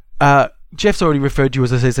Jeff's already referred to you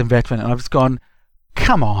as a seasoned veteran, and I've just gone,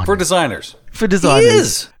 come on. For designers. For designers. He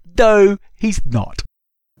is. No, he's not.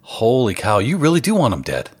 Holy cow, you really do want him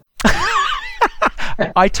dead.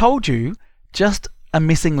 I told you, just a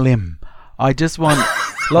missing limb. I just want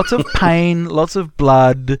lots of pain, lots of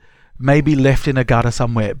blood, maybe left in a gutter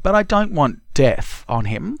somewhere. But I don't want death on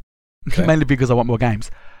him, mainly because I want more games.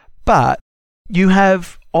 But you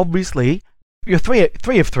have, obviously, you're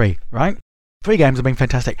three of three, right? 3 games have been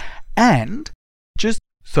fantastic. And just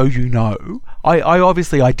so you know,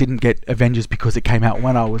 I didn't get Avengers because it came out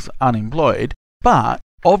when I was unemployed. But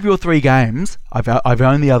of your 3 games, I've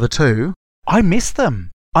owned the other 2. I miss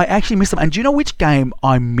them. I actually miss them. And do you know which game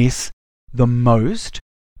I miss the most?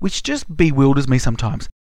 Which just bewilders me sometimes.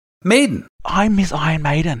 Maiden. I miss Iron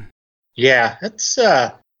Maiden. Yeah, it's.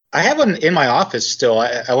 I have one in my office still.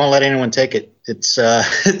 I won't let anyone take it. It's.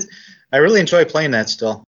 I really enjoy playing that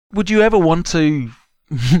still. Would you ever want to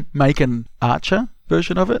make an Archer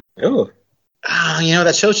version of it? Oh,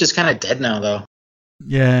 that show's just kind of dead now, though.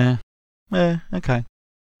 Yeah. Okay.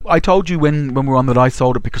 I told you when we were on that I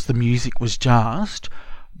sold it because the music was just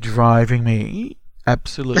driving me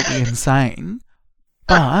absolutely insane.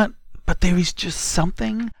 But there is just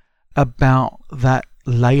something about that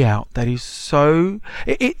layout that is so...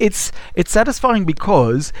 It's satisfying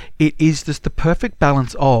because it is just the perfect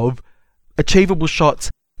balance of achievable shots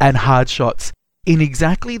and hard shots in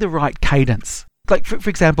exactly the right cadence. Like, for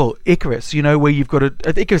example, Icarus, where you've got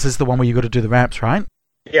to... Icarus is the one where you've got to do the ramps, right?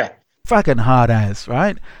 Yeah. Fucking hard as,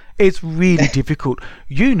 right? It's really difficult.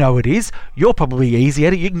 It is. You're probably easy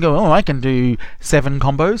at it. You can go, I can do 7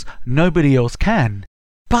 combos. Nobody else can.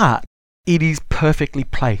 But it is perfectly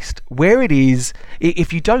placed. Where it is,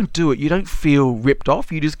 if you don't do it, you don't feel ripped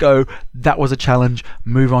off. You just go, that was a challenge,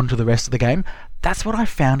 move on to the rest of the game. That's what I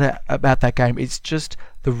found out about that game. It's just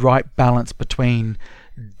the right balance between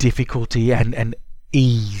difficulty and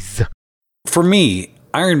ease. For me,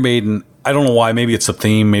 Iron Maiden, I don't know why. Maybe it's the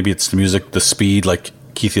theme, maybe it's the music, the speed. Like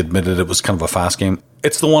Keith admitted, it was kind of a fast game.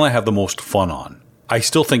 It's the one I have the most fun on. I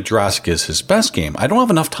still think Jurassic is his best game. I don't have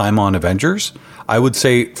enough time on Avengers. I would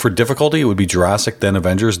say for difficulty, it would be Jurassic, then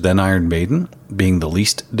Avengers, then Iron Maiden, being the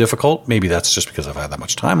least difficult. Maybe that's just because I've had that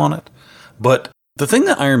much time on it. But the thing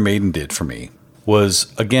that Iron Maiden did for me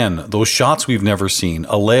was, again, those shots we've never seen,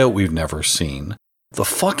 a layout we've never seen, the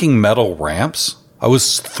fucking metal ramps. I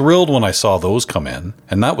was thrilled when I saw those come in,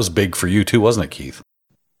 and that was big for you too, wasn't it, Keith?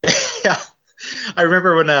 Yeah. I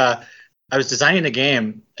remember when I was designing the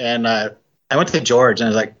game, and I went to George, and I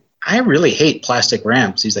was like, I really hate plastic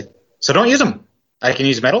ramps. He's like, so don't use them. I can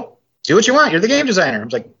use metal. Do what you want. You're the game designer. I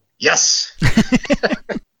was like, yes.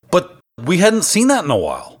 But we hadn't seen that in a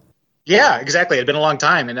while. Yeah, exactly. It had been a long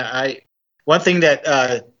time. And one thing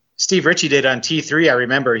that Steve Ritchie did on T3, I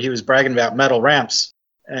remember he was bragging about metal ramps.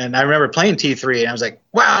 And I remember playing T3, and I was like,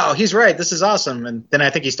 wow, he's right. This is awesome. And then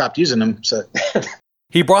I think he stopped using them. So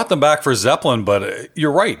He brought them back for Zeppelin, but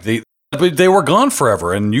you're right. They were gone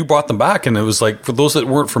forever, and you brought them back, and it was like, for those that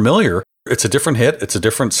weren't familiar, it's a different hit, it's a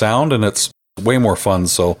different sound, and it's way more fun.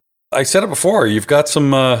 So I said it before, you've got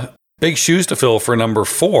some big shoes to fill for number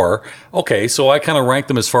 4. Okay, so I kind of ranked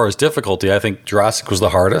them as far as difficulty. I think Jurassic was the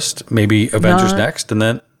hardest, maybe Avengers next, and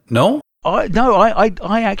then, no? I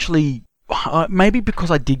actually, maybe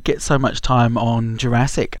because I did get so much time on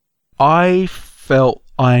Jurassic, I felt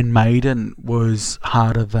Iron Maiden was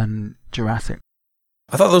harder than Jurassic.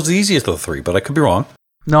 I thought that was the easiest of the 3, but I could be wrong.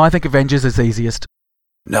 No, I think Avengers is easiest.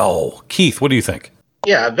 No. Keith, what do you think?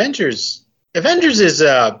 Yeah, Avengers is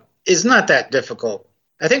not that difficult.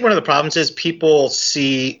 I think one of the problems is people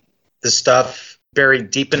see the stuff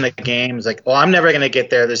buried deep in the game. It's like, I'm never going to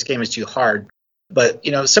get there. This game is too hard. But,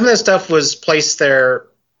 some of that stuff was placed there,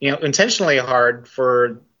 intentionally hard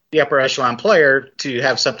for the upper echelon player to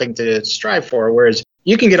have something to strive for, whereas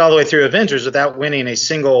you can get all the way through Avengers without winning a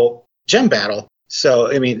single gem battle. So,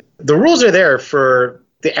 the rules are there for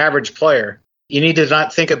the average player. You need to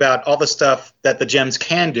not think about all the stuff that the gems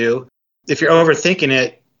can do. If you're overthinking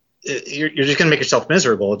it, you're just going to make yourself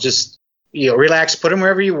miserable. Just, relax, put them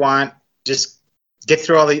wherever you want. Just get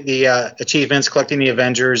through all the achievements, collecting the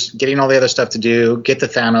Avengers, getting all the other stuff to do, get the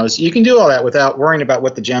Thanos. You can do all that without worrying about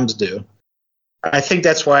what the gems do. I think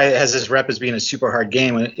that's why it has this rep as being a super hard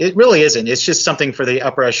game. It really isn't. It's just something for the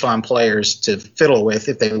upper echelon players to fiddle with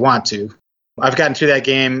if they want to. I've gotten through that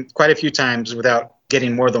game quite a few times without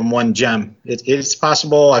getting more than one gem. It's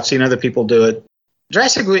possible. I've seen other people do it.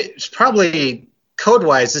 Jurassic is probably,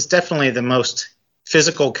 code-wise, is definitely the most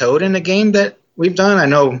physical code in the game that we've done. I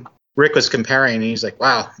know Rick was comparing, and he's like,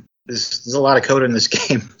 wow, there's a lot of code in this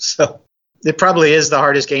game. So it probably is the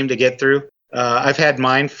hardest game to get through. I've had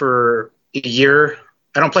mine for a year.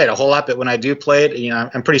 I don't play it a whole lot, but when I do play it,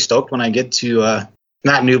 I'm pretty stoked when I get to,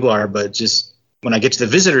 not Nublar, but just when I get to the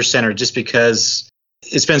visitor center, just because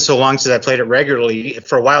it's been so long since I played it regularly.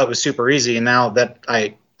 For a while, it was super easy, and now that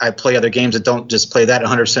I play other games that don't just play that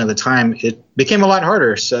 100% of the time, it became a lot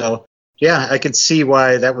harder. So, yeah, I could see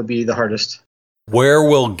why that would be the hardest. Where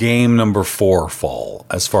will game number 4 fall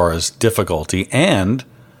as far as difficulty? And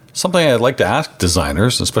something I'd like to ask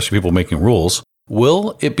designers, especially people making rules,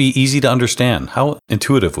 will it be easy to understand? How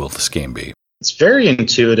intuitive will this game be? It's very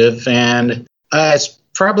intuitive, and it's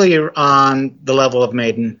probably on the level of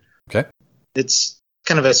Maiden. Okay. It's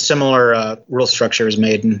kind of a similar rule structure as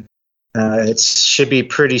Maiden. It should be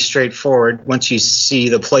pretty straightforward. Once you see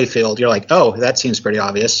the playfield, you're like, oh, that seems pretty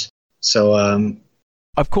obvious. So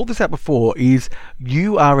I've called this out before, is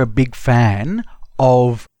you are a big fan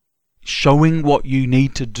of showing what you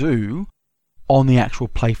need to do on the actual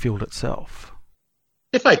playfield itself.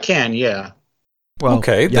 If I can, yeah. Well,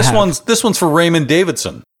 okay, this one's for Raymond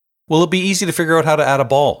Davidson. Will it be easy to figure out how to add a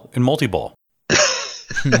ball in multi-ball?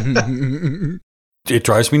 It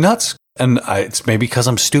drives me nuts. And it's maybe because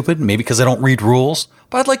I'm stupid, maybe because I don't read rules,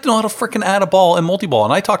 but I'd like to know how to freaking add a ball in multi-ball.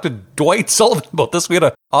 And I talked to Dwight Sullivan about this. We had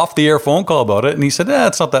an off-the-air phone call about it, and he said,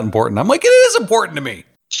 it's not that important. I'm like, it is important to me.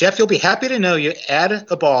 Jeff, you'll be happy to know you add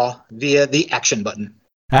a ball via the action button.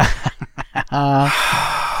 That's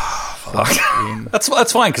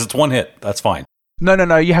fine, because it's one hit. That's fine.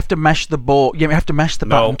 No. You have to mash the ball. You have to mash the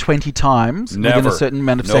button 20 times within a certain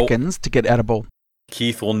amount of seconds to get out a ball.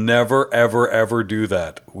 Keith will never, ever, ever do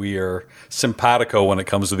that. We are simpatico when it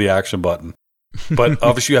comes to the action button. But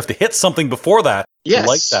obviously you have to hit something before that. Yes,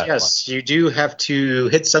 like that yes, you do have to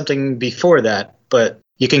hit something before that, but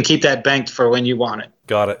you can keep that banked for when you want it.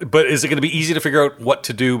 Got it. But is it going to be easy to figure out what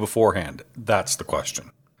to do beforehand? That's the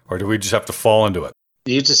question. Or do we just have to fall into it?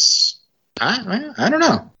 You just, I don't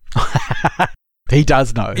know. He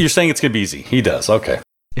does know. You're saying it's going to be easy. He does. Okay.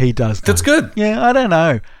 He does know. That's good. Yeah, I don't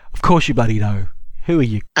know. Of course you bloody know. Who are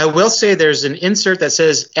you? I will say there's an insert that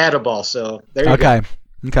says add a ball, so there you go.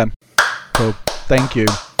 Okay. Cool. Thank you.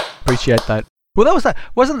 Appreciate that. Well, that was that.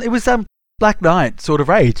 Wasn't it? Was Black Knight Sword of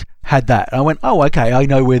Rage had that. I went, oh, okay, I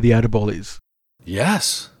know where the add a ball is.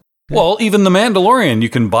 Yes. Yeah. Well, even the Mandalorian, you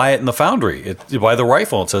can buy it in the Foundry. You buy the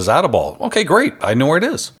rifle, it says add a ball. Okay, great. I know where it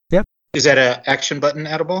is. Yep. Is that an action button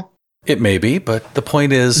add a ball? It may be, but the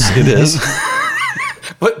point is, it is.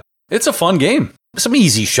 But it's a fun game. Some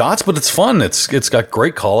easy shots, but it's fun. It's got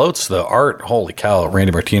great callouts. The art, holy cow,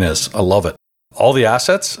 Randy Martinez, I love it. All the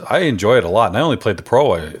assets, I enjoy it a lot. And I only played the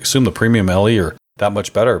Pro. I assume the Premium LE are that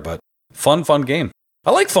much better, but fun game.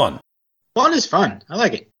 I like fun. Fun is fun. I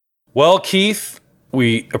like it. Well, Keith,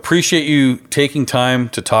 we appreciate you taking time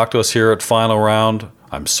to talk to us here at Final Round.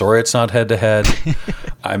 I'm sorry it's not head-to-head.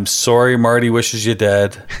 I'm sorry Marty wishes you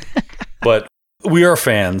dead. But we are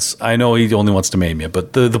fans. I know he only wants to maim you,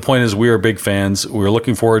 but the point is we are big fans. We're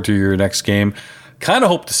looking forward to your next game. kind of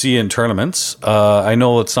hope to see you in tournaments. I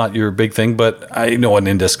know it's not your big thing, but I know when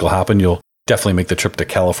Indisc will happen, you'll definitely make the trip to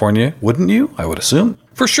California, wouldn't you? I would assume.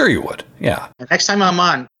 For sure you would. Yeah. Next time I'm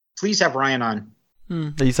on, please have Ryan on.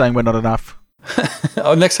 Are you saying we're not enough?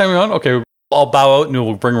 Oh, next time you're on? Okay. I'll bow out and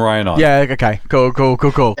we'll bring Ryan on. Yeah, okay. Cool.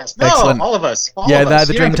 Yes. No, Excellent. all of us.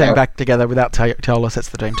 The dream team back together without Teolis. That's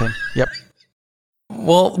the dream team. Yep.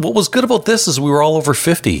 Well, what was good about this is we were all over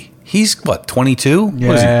 50. He's, what, 22?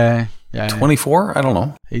 Yeah. 24? I don't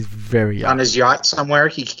know. He's very young. On his yacht somewhere.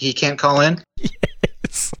 He can't call in.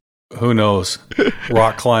 Yes. Who knows?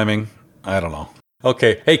 Rock climbing. I don't know.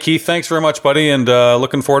 Okay. Hey, Keith, thanks very much, buddy, and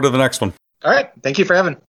looking forward to the next one. All right. Thank you for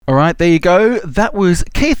having. All right, there you go. That was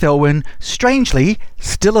Keith Elwin, strangely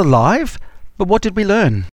still alive. But what did we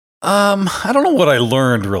learn? I don't know what I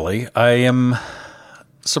learned, really. I am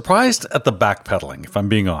surprised at the backpedaling, if I'm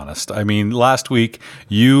being honest. I mean, last week,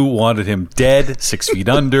 you wanted him dead, 6 feet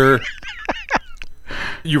under.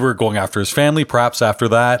 You were going after his family, perhaps after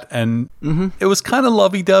that. And it was kind of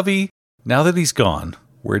lovey-dovey. Now that he's gone,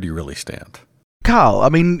 where do you really stand? Carl, I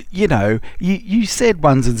mean, you said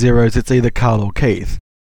ones and zeros, it's either Carl or Keith.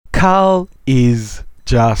 Carl is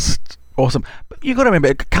just awesome. But you got to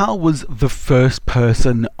remember, Carl was the first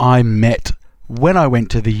person I met when I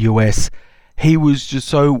went to the US. He was just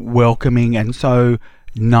so welcoming and so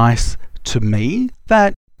nice to me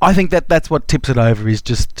that I think that's what tips it over, is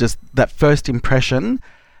just that first impression,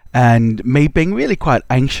 and me being really quite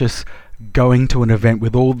anxious going to an event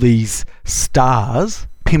with all these stars,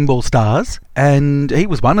 pinball stars, and he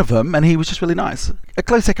was one of them, and he was just really nice. A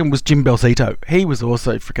close second was Jim Belcito. He was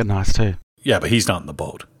also freaking nice too. Yeah, but he's not in the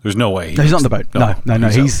boat. There's no way. He's not on the boat. No.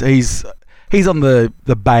 He's on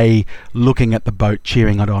the bay looking at the boat,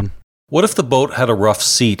 cheering it on. What if the boat had a rough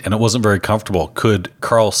seat and it wasn't very comfortable? Could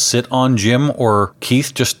Carl sit on Jim or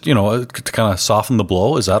Keith just, to kind of soften the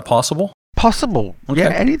blow? Is that possible? Possible. Okay. Yeah,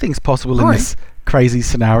 anything's possible in this crazy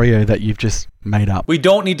scenario that you've just made up. We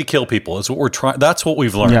don't need to kill people. Is what we're trying. That's what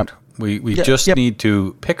we've learned. Yep. We need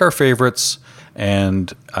to pick our favorites,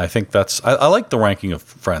 and I think I like the ranking of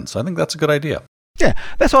friends. I think that's a good idea. Yeah,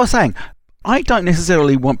 that's what I was saying. I don't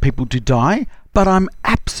necessarily want people to die, but I'm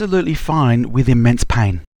absolutely fine with immense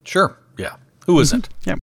pain. Sure. Yeah. Who isn't?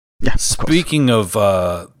 Yeah. Yeah. Speaking of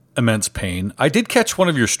immense pain, I did catch one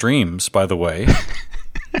of your streams, by the way.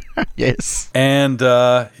 Yes. And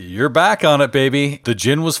you're back on it, baby. The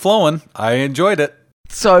gin was flowing. I enjoyed it.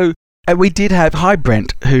 So we did have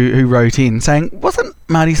Brent who wrote in saying, wasn't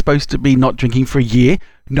Marty supposed to be not drinking for a year?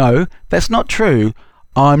 No, that's not true.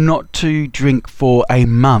 I'm not to drink for a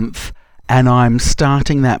month, and I'm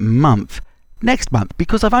starting that month next month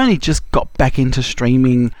because I've only just got back into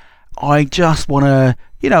streaming. I just want to,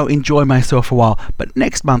 enjoy myself a while. But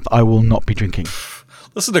next month I will not be drinking.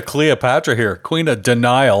 Listen to Cleopatra here, Queen of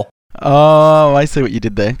Denial. Oh, I see what you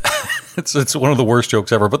did there. It's one of the worst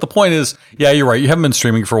jokes ever. But the point is, yeah, you're right. You haven't been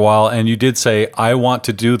streaming for a while, and you did say, I want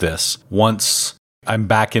to do this once I'm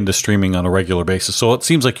back into streaming on a regular basis. So it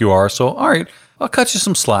seems like you are. So, all right, I'll cut you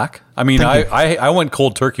some slack. I mean, I went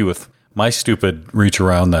cold turkey with my stupid reach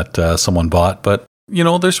around that someone bought, but,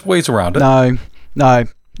 there's ways around it.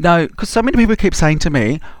 No, because so many people keep saying to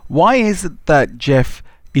me, why is it that Jeff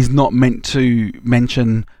is not meant to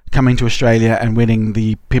mention coming to Australia and winning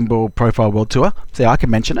the Pinball Profile World Tour? See, I can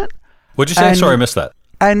mention it. What'd you say? Sorry, I missed that.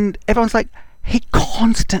 And everyone's like, he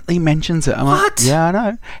constantly mentions it. I'm what? Like, yeah, I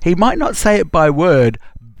know. He might not say it by word,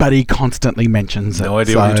 but he constantly mentions it. No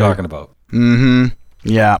idea what you're talking about.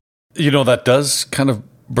 Yeah. That does kind of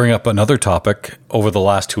bring up another topic over the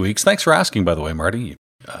last 2 weeks. Thanks for asking, by the way, Marty.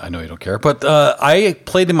 I know you don't care, but I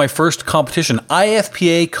played in my first competition,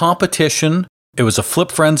 IFPA competition. It was a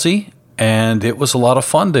flip frenzy, and it was a lot of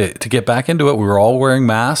fun to get back into it. We were all wearing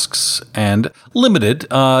masks and limited.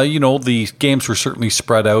 The games were certainly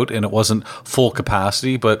spread out, and it wasn't full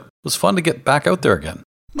capacity, but it was fun to get back out there again.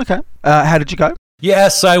 Okay. How did you go?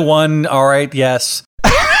 Yes, I won. All right, yes.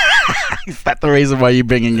 Is that the reason why you're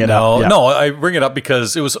bringing it up? Yeah. No, I bring it up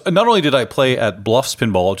because it was not only did I play at Bluffs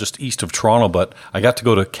Pinball just east of Toronto, but I got to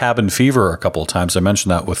go to Cabin Fever a couple of times. I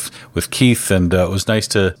mentioned that with Keith, and it was nice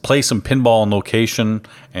to play some pinball on location.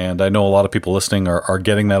 And I know a lot of people listening are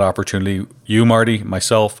getting that opportunity. You, Marty,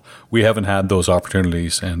 myself, we haven't had those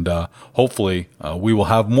opportunities, and hopefully we will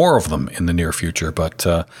have more of them in the near future. But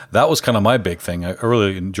that was kind of my big thing. I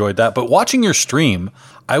really enjoyed that. But watching your stream,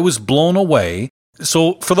 I was blown away.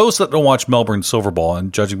 So for those that don't watch Melbourne Silverball,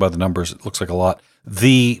 and judging by the numbers, it looks like a lot,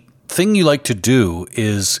 the thing you like to do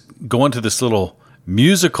is go into this little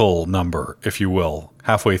musical number, if you will,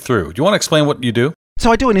 halfway through. Do you want to explain what you do?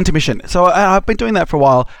 So I do an intermission. So I've been doing that for a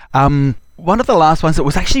while. one of the last ones that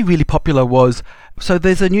was actually really popular was, so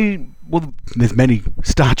there's many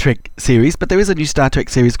Star Trek series, but there is a new Star Trek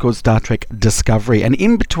series called Star Trek Discovery. And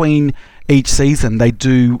in between each season, they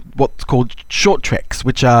do what's called short treks,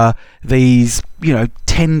 which are these,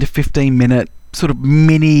 10 to 15 minute sort of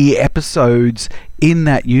mini episodes in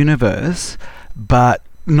that universe, but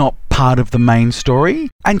not part of the main story.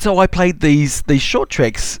 And so I played these short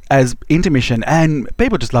treks as intermission, and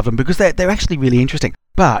people just love them because they're actually really interesting.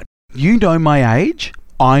 But you know my age,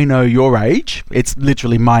 I know your age. It's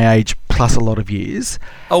literally my age plus a lot of years.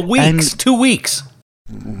 2 weeks.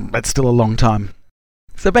 That's still a long time.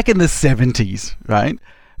 So back in the 70s, right,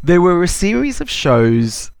 there were a series of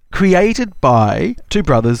shows created by two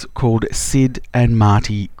brothers called Sid and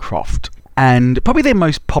Marty Krofft. And probably their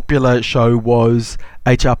most popular show was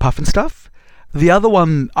HR Puff and Stuff. The other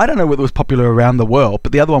one, I don't know whether it was popular around the world,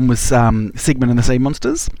 but the other one was Sigmund and the Sea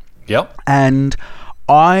Monsters. Yep. And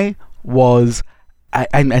I was,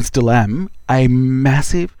 and still am, a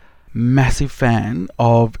massive fan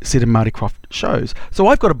of Sid and Marty Krofft shows. So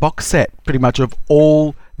I've got a box set pretty much of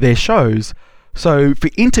all their shows. So for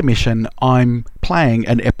intermission, I'm playing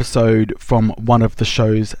an episode from one of the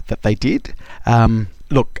shows that they did.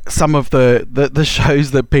 Look, some of the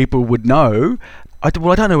shows that people would know, I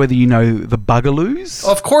don't know whether you know the Bugaloos.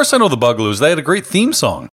 Of course I know the Bugaloos. They had a great theme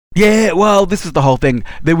song. Yeah, well, this is the whole thing.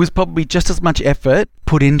 There was probably just as much effort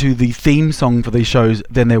put into the theme song for these shows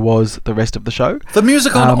than there was the rest of the show. The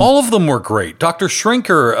music on all of them were great. Dr.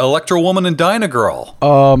 Shrinker, Electro Woman, and Dyna Girl.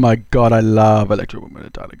 Oh my God, I love Electro Woman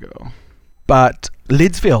and Dyna Girl. But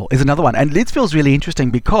Lidsville is another one. And Lidsville's really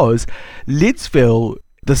interesting because Lidsville,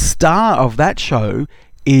 the star of that show,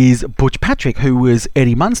 is Butch Patrick, who was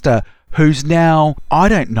Eddie Munster, who's now, I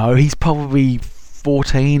don't know, he's probably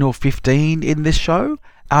 14 or 15 in this show.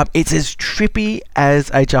 It's as trippy as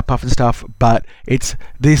HR Puff and Stuff, but it's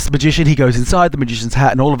this magician, he goes inside the magician's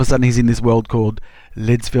hat, and all of a sudden he's in this world called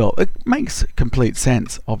Lidsville. It makes complete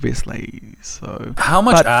sense, obviously. So, how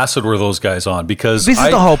much acid were those guys on? Because this is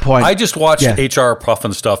the whole point. I just watched HR Puff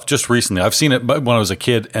and Stuff just recently. I've seen it when I was a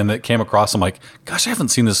kid, and it came across. I'm like, gosh, I haven't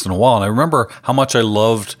seen this in a while. And I remember how much I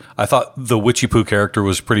thought the Witchy Poo character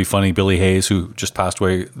was pretty funny. Billy Hayes, who just passed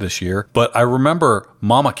away this year. But I remember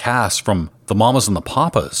Mama Cass from the Mamas and the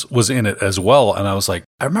Papas was in it as well. And I was like,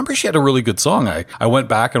 I remember she had a really good song. I went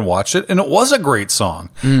back and watched it, and it was a great song.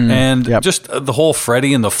 Just the whole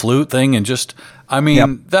Freddie and the flute thing, and just,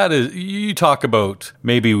 that is, you talk about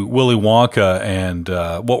maybe Willy Wonka and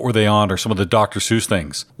what were they on, or some of the Dr. Seuss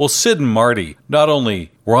things. Well, Sid and Marty not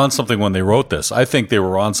only were on something when they wrote this, I think they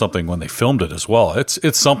were on something when they filmed it as well.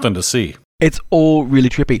 It's something to see. It's all really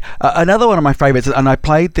trippy. Another one of my favorites, and I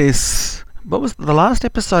played this... What was the last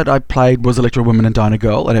episode I played was Electro Woman and Dyna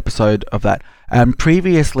Girl, an episode of that. And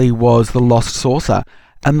previously was The Lost Saucer.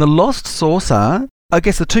 And The Lost Saucer, I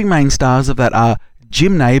guess the two main stars of that are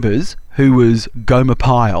Jim Nabors, who was Gomer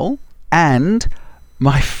Pyle, and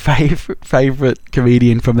my favourite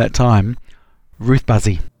comedian from that time, Ruth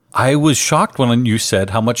Buzzy. I was shocked when you said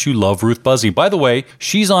how much you love Ruth Buzzy. By the way,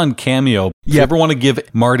 she's on Cameo. If you ever want to give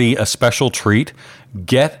Marty a special treat,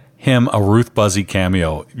 get him a Ruth Buzzy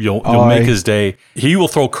cameo. You'll make his day. He will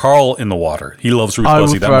throw Carl in the water. He loves Ruth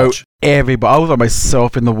Buzzy that much. Everybody. I will throw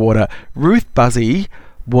myself in the water. Ruth Buzzy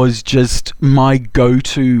was just my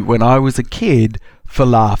go-to when I was a kid for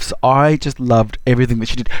laughs. I just loved everything that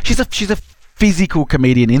she did. She's a physical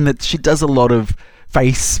comedian in that she does a lot of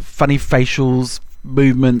funny facials,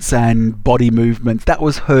 movements and body movements. That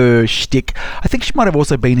was her shtick. I think she might have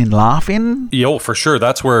also been in Laugh-In. Yo, for sure.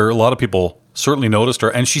 That's where a lot of people certainly noticed her,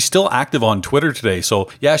 and she's still active on Twitter today. So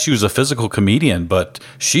yeah, she was a physical comedian, but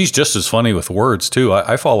she's just as funny with words too.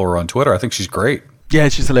 I follow her on Twitter. I think she's great. Yeah,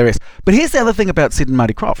 she's hilarious. But here's the other thing about Sid and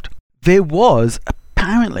Marty Krofft. There was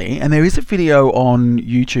apparently, and there is a video on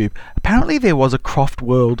YouTube, apparently there was a Krofft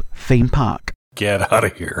World theme park. Get out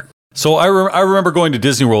of here. So I remember going to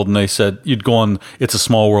Disney World, and they said, you'd go on It's a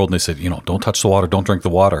Small World, and they said, don't touch the water, don't drink the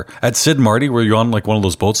water. At Sid and Marty, were you on like one of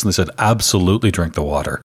those boats, and they said, absolutely drink the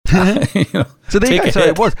water. So there you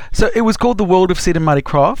go. So it was called the World of Sid and Marty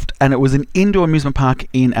Krofft, and it was an indoor amusement park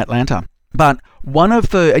in Atlanta. But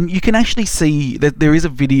and you can actually see that there is a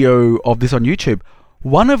video of this on YouTube.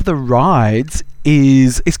 One of the rides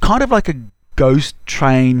is kind of like a ghost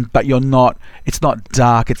train, but it's not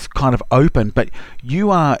dark, it's kind of open, but you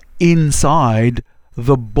are inside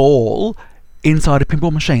the ball, inside a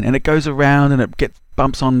pinball machine, and it goes around and it gets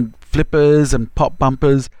bumps on flippers and pop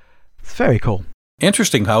bumpers. It's very cool.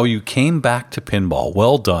 Interesting how you came back to pinball.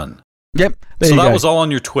 Well done. Yep. So that was all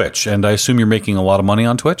on your Twitch, and I assume you're making a lot of money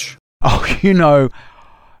on Twitch? Oh,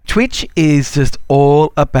 Twitch is just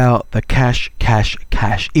all about the cash.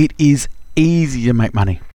 It is easy to make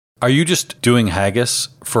money. Are you just doing haggis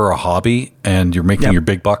for a hobby and you're making your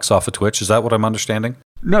big bucks off of Twitch? Is that what I'm understanding?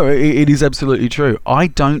 No, it is absolutely true. I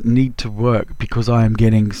don't need to work because I am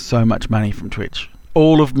getting so much money from Twitch.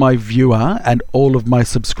 All of my viewer and all of my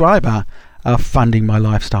subscriber are funding my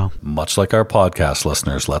lifestyle. Much like our podcast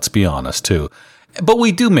listeners, let's be honest too. But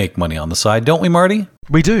we do make money on the side, don't we, Marty?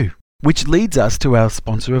 We do, which leads us to our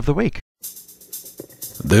sponsor of the week.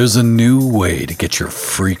 There's a new way to get your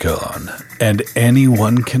freak on, and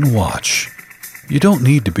anyone can watch. You don't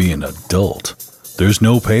need to be an adult. There's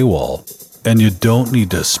no paywall, and you don't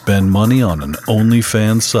need to spend money on an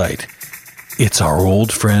OnlyFans site. It's our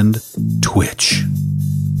old friend, Twitch.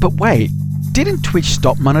 But wait, didn't Twitch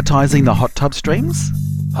stop monetizing the hot tub streams?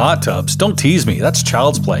 Hot tubs? Don't tease me. That's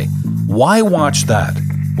child's play. Why watch that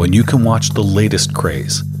when you can watch the latest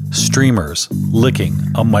craze? Streamers licking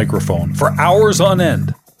a microphone for hours on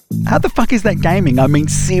end. How the fuck is that gaming? I mean,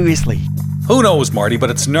 seriously. Who knows, Marty, but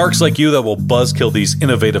it's narcs like you that will buzzkill these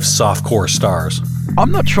innovative softcore stars.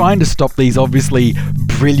 I'm not trying to stop these obviously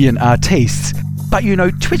brilliant artistes, but you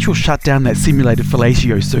know, Twitch will shut down that simulated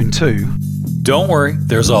fellatio soon too. Don't worry,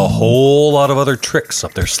 there's a whole lot of other tricks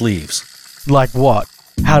up their sleeves. Like what?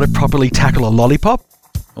 How to properly tackle a lollipop?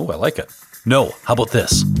 Oh, I like it. No, how about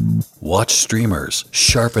this? Watch streamers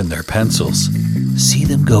sharpen their pencils. See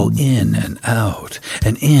them go in and out,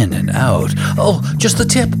 and in and out. Oh, just the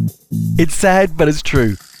tip. It's sad, but it's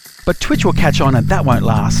true. But Twitch will catch on and that won't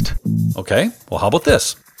last. Okay, well, how about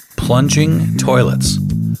this? Plunging toilets.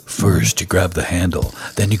 First, you grab the handle,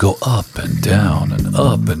 then you go up and down and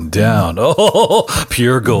up and down. Oh,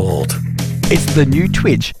 pure gold. It's the new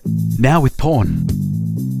Twitch, now with porn.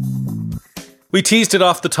 We teased it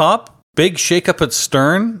off the top. Big shakeup at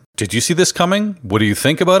Stern. Did you see this coming? What do you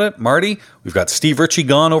think about it, Marty? We've got Steve Ritchie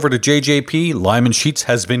gone over to JJP. Lyman Sheets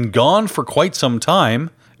has been gone for quite some time.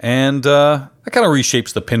 And that kind of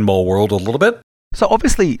reshapes the pinball world a little bit. So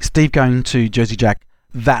obviously, Steve going to Jersey Jack,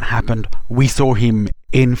 that happened. We saw him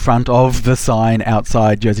in front of the sign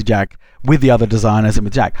outside Jersey Jack with the other designers and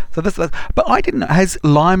with Jack. So that's but I didn't know. Has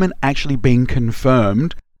Lyman actually been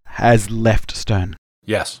confirmed has left Stern?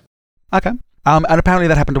 Yes. Okay. And apparently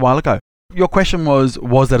that happened a while ago. Your question was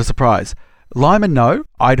that a surprise? Lyman, no.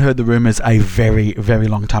 I'd heard the rumours a very, very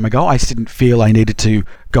long time ago. I just didn't feel I needed to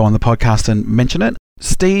go on the podcast and mention it.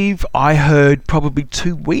 Steve, I heard probably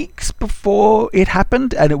 2 weeks before it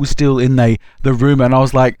happened, and it was still in the rumour, and I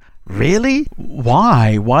was like, really?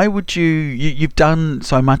 Why? Why would you've done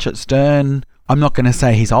so much at Stern. I'm not going to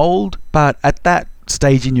say he's old, but at that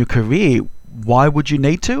stage in your career, why would you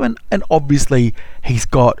need to? And obviously he's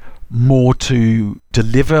got more to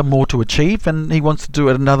deliver, more to achieve, and he wants to do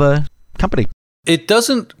it at another company. It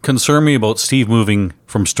doesn't concern me about Steve moving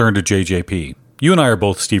from Stern to JJP. You and I are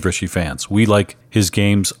both Steve Ritchie fans. We like his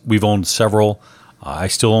games. We've owned several. I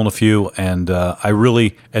still own a few, and I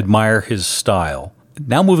really admire his style.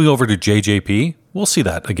 Now moving over to JJP, we'll see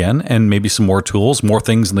that again, and maybe some more tools, more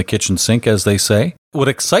things in the kitchen sink, as they say. What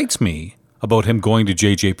excites me about him going to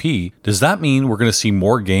JJP, does that mean we're going to see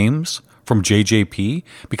more games from JJP?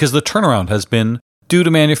 Because the turnaround has been, due to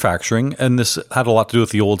manufacturing, and this had a lot to do with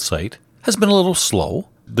the old site, has been a little slow.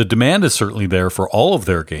 The demand is certainly there for all of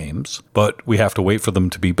their games, but we have to wait for them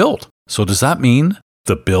to be built. So does that mean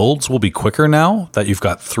the builds will be quicker now that you've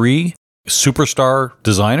got 3 superstar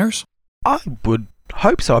designers? I would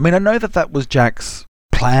hope so. I mean, I know that was Jack's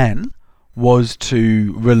plan, was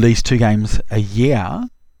to release 2 games a year.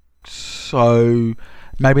 So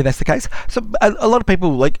maybe that's the case. So a lot of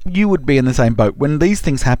people, like you, would be in the same boat. When these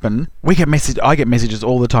things happen, I get messages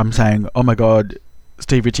all the time saying, oh my God,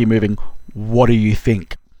 Steve Ritchie moving, what do you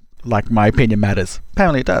think? Like, my opinion matters.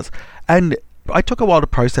 Apparently it does. And I took a while to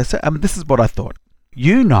process it, and this is what I thought.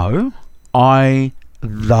 You know, I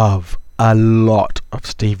love a lot of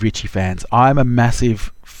Steve Ritchie fans. I'm a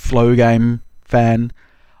massive Flow Game fan.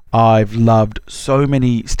 I've loved so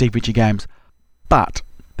many Steve Ritchie games. But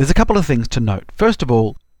there's a couple of things to note. First of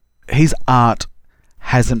all, his art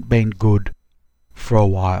hasn't been good for a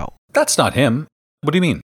while. That's not him. What do you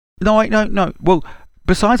mean? No. Well,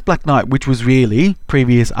 besides Black Knight, which was really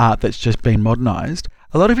previous art that's just been modernised,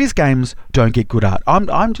 a lot of his games don't get good art.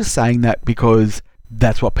 I'm just saying that because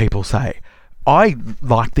that's what people say. I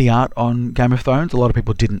liked the art on Game of Thrones. A lot of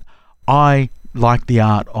people didn't. I liked the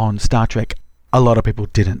art on Star Trek. A lot of people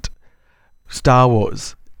didn't. Star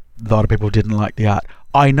Wars. A lot of people didn't like the art.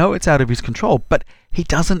 I know it's out of his control, but he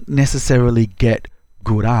doesn't necessarily get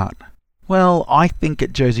good art. Well, I think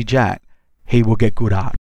at Jersey Jack, he will get good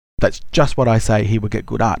art. That's just what I say, he will get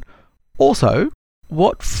good art. Also,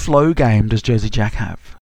 what Flow game does Jersey Jack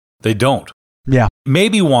have? They don't. Yeah.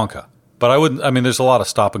 Maybe Wonka. But I wouldn't. I mean, there's a lot of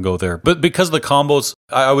stop and go there. But because of the combos,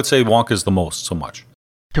 I would say Wonka's the most so much.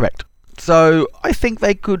 Correct. So I think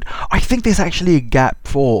they could. I think there's actually a gap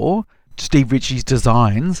for Steve Ritchie's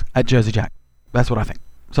designs at Jersey Jack. That's what I think.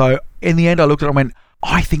 So in the end, I looked at it and went,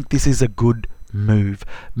 I think this is a good move.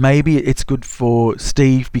 Maybe it's good for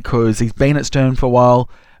Steve because he's been at Stern for a while.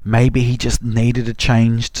 Maybe he just needed a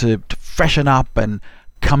change to freshen up and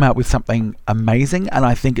come out with something amazing. And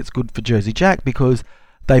I think it's good for Jersey Jack because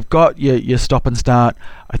they've got your stop and start.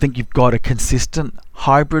 I think you've got a consistent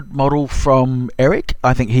hybrid model from Eric.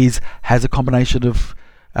 I think his has a combination of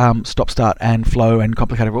stop, start and flow and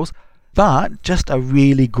complicated rules. But just a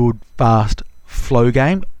really good, fast flow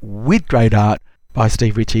game with great art by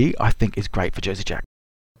Steve Ritchie, I think is great for Jersey Jack.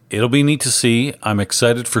 It'll be neat to see. I'm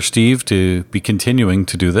excited for Steve to be continuing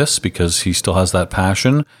to do this because he still has that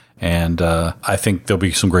passion. And I think there'll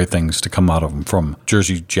be some great things to come out of him from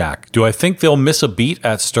Jersey Jack. Do I think they'll miss a beat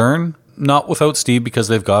at Stern? Not without Steve because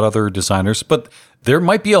they've got other designers. But there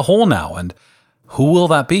might be a hole now. And who will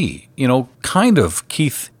that be? You know, kind of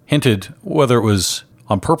Keith hinted, whether it was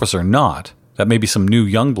on purpose or not, that maybe some new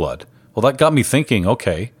young blood. Well, that got me thinking,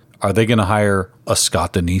 okay, are they going to hire a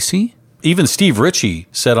Scott Denisi? Even Steve Ritchie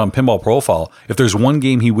said on Pinball Profile, if there's one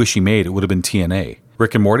game he wished he made, it would have been TNA.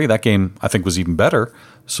 Rick and Morty, that game I think was even better.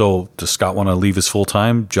 So does Scott want to leave his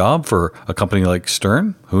full-time job for a company like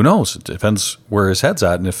Stern? Who knows? It depends where his head's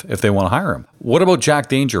at and if they want to hire him. What about Jack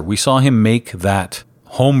Danger? We saw him make that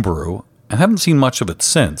homebrew and haven't seen much of it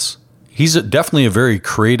since. He's definitely a very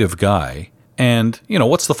creative guy. And, you know,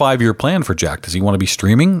 what's the 5-year plan for Jack? Does he want to be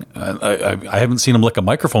streaming? I haven't seen him lick a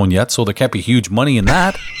microphone yet, so there can't be huge money in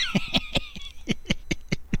that.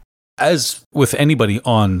 As with anybody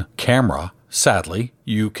on camera, sadly,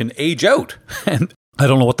 you can age out. And I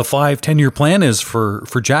don't know what the 5-10-year plan is for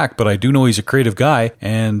Jack, but I do know he's a creative guy.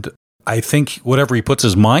 And I think whatever he puts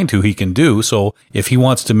his mind to, he can do. So if he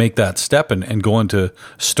wants to make that step and go into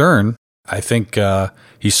Stern, I think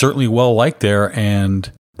he's certainly well liked there.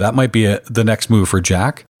 And that might be the next move for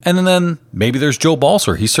Jack. And then maybe there's Joe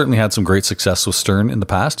Balser. He's certainly had some great success with Stern in the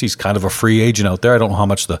past. He's kind of a free agent out there. I don't know how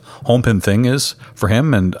much the home pin thing is for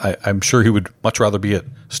him, and I'm sure he would much rather be at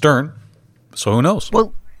Stern. So who knows?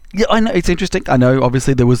 Well, yeah, I know it's interesting. I know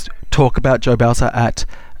obviously there was talk about Joe Balser at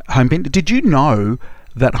home pin. Did you know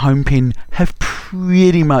that home pin have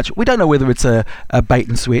pretty much, we don't know whether it's a bait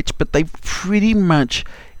and switch, but they've pretty much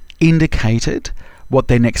indicated what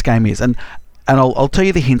their next game is. And I'll tell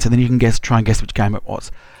you the hints, and then you can try and guess which game it was.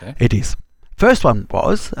 Okay. It is. First one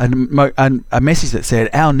was a message that said,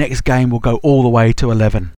 our next game will go all the way to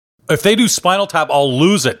 11. If they do Spinal Tap, I'll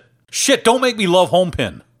lose it. Shit, don't make me love home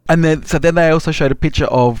pin. And then they also showed a picture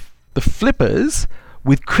of the flippers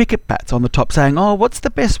with cricket bats on the top saying, oh, what's the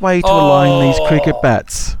best way to align these cricket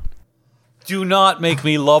bats? Do not make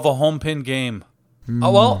me love a home pin game.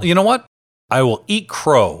 Oh, well, you know what? I will eat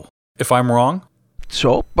crow if I'm wrong.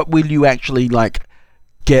 Sure, but will you actually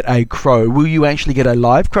get a crow? Will you actually get a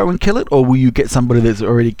live crow and kill it, or will you get somebody that's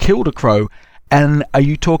already killed a crow? And are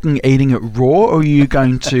you talking eating it raw, or are you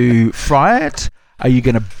going to fry it? Are you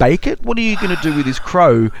going to bake it? What are you going to do with this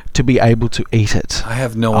crow to be able to eat it? I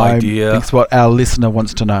have no idea. That's what our listener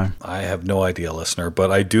wants to know. I have no idea, listener, but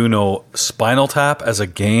I do know Spinal Tap as a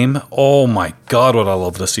game. Oh my God, would I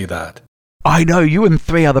love to see that. I know, you and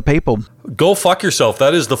 3 other people. Go fuck yourself.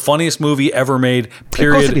 That is the funniest movie ever made,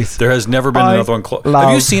 period. Of course it is. There has never been another one close.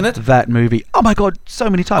 Have you seen it? That movie. Oh my God, so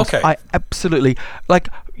many times. Okay. I absolutely,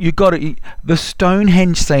 you got it. The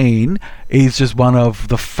Stonehenge scene is just one of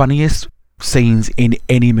the funniest scenes in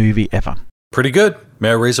any movie ever. Pretty good. May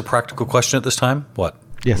I raise a practical question at this time? What?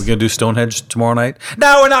 Yes. We're going to do Stonehenge tomorrow night?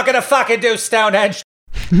 No, we're not going to fucking do Stonehenge.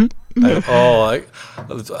 When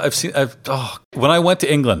I went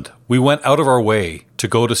to England, we went out of our way to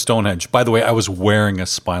go to Stonehenge. By the way, I was wearing a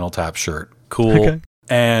Spinal Tap shirt. Cool. Okay.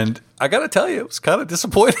 And I got to tell you, it was kind of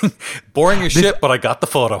disappointing. Boring as shit, but I got the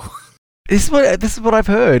photo. This is what I've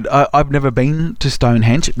heard. I've never been to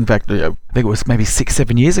Stonehenge. In fact, I think it was maybe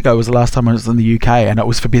 6-7 years ago was the last time I was in the UK, and it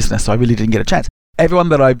was for business, so I really didn't get a chance. Everyone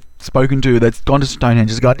that I've spoken to that's gone to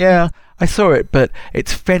Stonehenge has gone, yeah, I saw it, but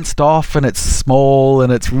it's fenced off and it's small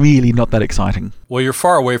and it's really not that exciting. Well, you're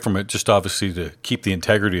far away from it, just obviously to keep the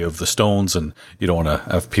integrity of the stones, and you don't want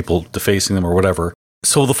to have people defacing them or whatever.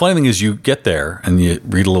 So the funny thing is you get there and you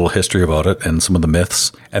read a little history about it and some of the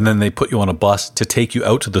myths, and then they put you on a bus to take you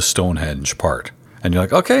out to the Stonehenge part. And you're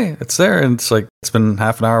like, okay, it's there. And it's like, it's been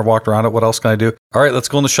half an hour, walked around it. What else can I do? All right, let's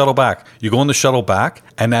go on the shuttle back. You go on the shuttle back,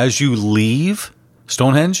 and as you leave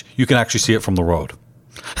Stonehenge, you can actually see it from the road.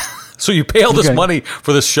 So you pay all this money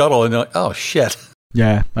for this shuttle, and you're like, oh, shit.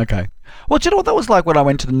 Yeah, okay. Well, do you know what that was like when I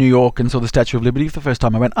went to New York and saw the Statue of Liberty for the first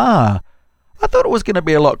time? I went, I thought it was going to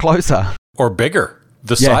be a lot closer. Or bigger.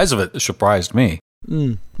 The size of it surprised me. Or bigger. The size of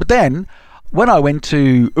it surprised me. But then, when I went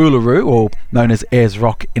to Uluru, or known as Ayers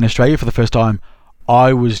Rock in Australia for the first time,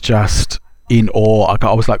 I was just in awe.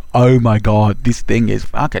 I was like, oh my God, this thing is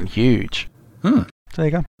fucking huge. So there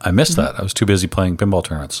you go. I missed that. I was too busy playing pinball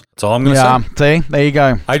tournaments. That's all I'm going to say. See, there you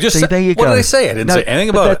go. There you go. What did I say? I didn't say anything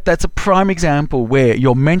about it. That's a prime example where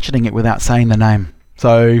you're mentioning it without saying the name.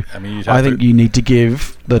 So I think you need to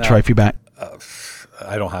give the trophy back.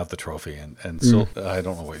 I don't have the trophy, and so I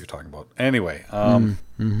don't know what you're talking about. Anyway.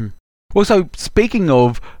 Well, so speaking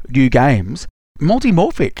of new games,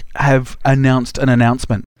 Multimorphic have announced an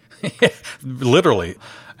announcement. Literally.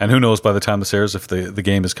 And who knows by the time this airs if the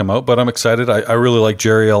game has come out. But I'm excited. I really like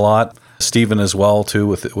Jerry a lot. Steven as well, too,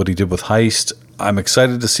 with what he did with Heist. I'm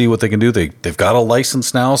excited to see what they can do. They've got a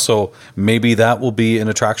license now, so maybe that will be an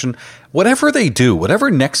attraction. Whatever they do, whatever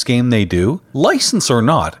next game they do, license or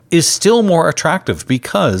not, is still more attractive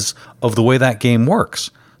because of the way that game works.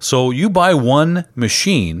 So you buy one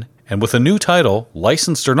machine, and with a new title,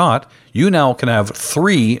 licensed or not, you now can have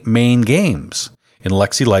 3 main games. In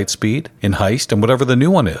Lexi Lightspeed, in Heist, and whatever the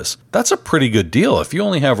new one is. That's a pretty good deal. If you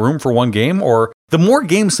only have room for one game, or the more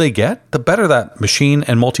games they get, the better that machine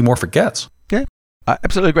and Multimorphic gets. Yeah, I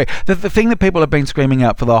absolutely agree. The thing that people have been screaming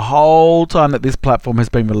out for the whole time that this platform has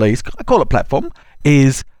been released, I call it platform,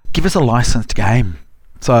 is give us a licensed game.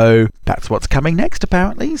 So that's what's coming next,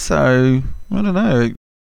 apparently. So, I don't know.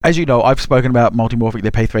 As you know, I've spoken about Multimorphic,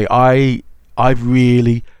 the P3. I've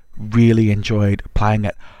really, really enjoyed playing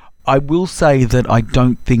it. I will say that I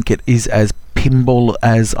don't think it is as pinball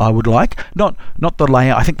as I would like. Not the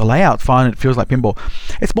layout. I think the layout's fine. It feels like pinball.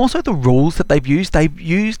 It's more so the rules that they've used. They've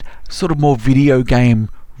used sort of more video game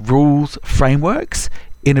rules frameworks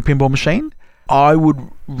in a pinball machine. I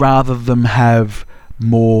would rather them have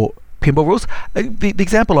more pinball rules. The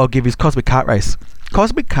example I'll give is Cosmic Kart Race.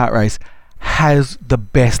 Cosmic Kart Race has the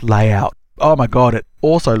best layout. Oh my God, it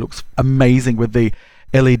also looks amazing with the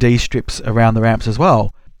LED strips around the ramps as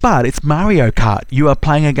well. But it's Mario Kart. You are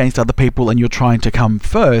playing against other people and you're trying to come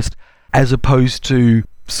first, as opposed to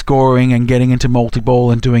scoring and getting into multi-ball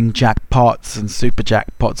and doing jackpots and super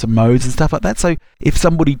jackpots and modes and stuff like that. So if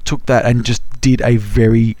somebody took that and just did a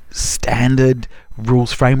very standard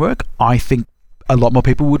rules framework, I think a lot more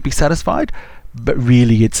people would be satisfied. But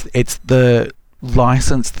really, it's the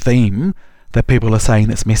licensed theme that people are saying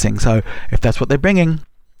that's missing. So if that's what they're bringing,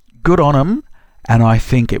 good on them. And I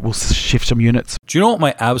think it will shift some units. Do you know what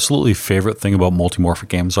my absolutely favorite thing about Multimorphic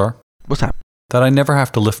games are? What's that? That I never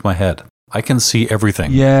have to lift my head. I can see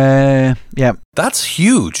everything. Yeah. That's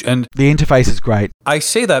huge. And the interface is great. I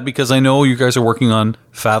say that because I know you guys are working on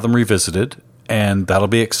Fathom Revisited, and that'll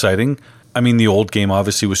be exciting. I mean, the old game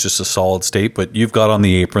obviously was just a solid state, but you've got on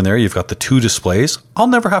the apron there, you've got the 2 displays. I'll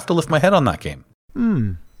never have to lift my head on that game.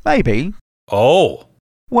 Maybe. Oh.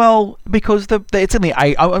 Well, because it's in the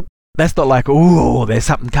 8... That's not like, oh, there's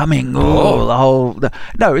something coming. No,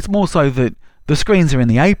 it's more so that the screens are in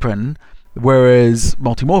the apron, whereas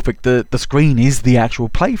Multimorphic, the screen is the actual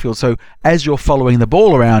playfield. So as you're following the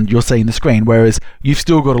ball around, you're seeing the screen, whereas you've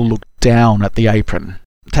still got to look down at the apron.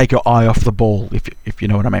 Take your eye off the ball, if you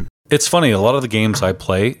know what I mean. It's funny, a lot of the games I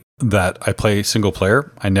play single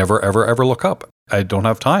player, I never, ever look up. I don't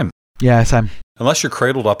have time. Yeah, same. Unless you're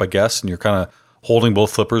cradled up, I guess, and you're kind of holding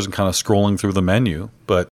both flippers and kind of scrolling through the menu,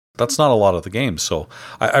 but that's not a lot of the games. So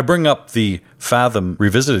I bring up the Fathom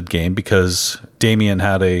Revisited game because Damien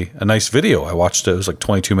had a nice video. I watched it. It was like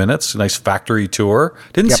 22 minutes, a nice factory tour.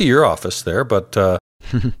 Didn't see your office there, but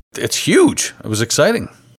it's huge. It was exciting.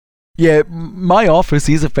 Yeah, my office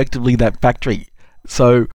is effectively that factory.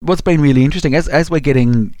 So what's been really interesting, as we're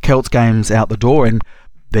getting Celts games out the door and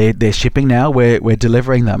they're shipping now, we're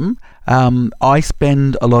delivering them, I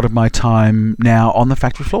spend a lot of my time now on the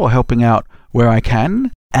factory floor helping out where I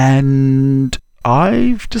can. And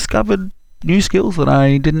I've discovered new skills that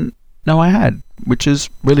I didn't know I had, which is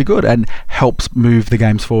really good and helps move the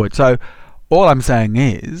games forward. So all I'm saying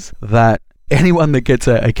is that anyone that gets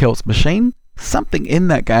a Celts machine, something in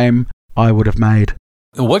that game I would have made.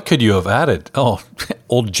 What could you have added? Oh,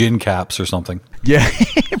 old gin caps or something. Yeah.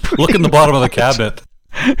 Look in the bottom of the cabinet.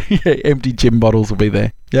 Yeah, empty gin bottles will be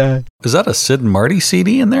there. Yeah. Is that a Sid and Marty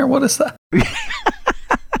CD in there? What is that?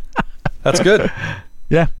 That's good.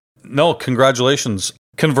 Yeah. No, congratulations.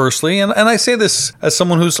 Conversely, and I say this as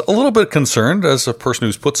someone who's a little bit concerned, as a person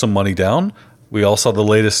who's put some money down. We all saw the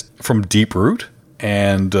latest from Deeproot,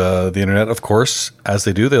 and the internet, of course, as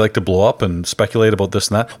they do, they like to blow up and speculate about this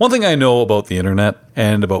and that. One thing I know about the internet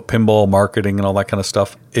and about pinball marketing and all that kind of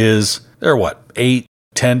stuff is there are 8,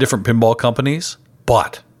 10 different pinball companies,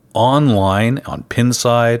 but online, on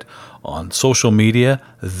Pinside, on social media,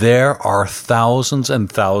 there are thousands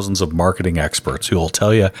and thousands of marketing experts who will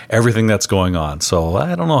tell you everything that's going on. So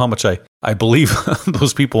I don't know how much I believe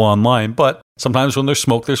those people online, but sometimes when there's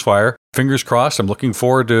smoke, there's fire. Fingers crossed. I'm looking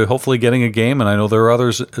forward to hopefully getting a game, and I know there are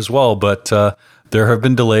others as well, but there have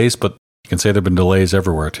been delays, but you can say there have been delays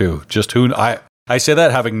everywhere too. Just I say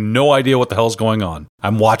that having no idea what the hell's going on.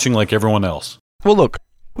 I'm watching like everyone else. Well, look,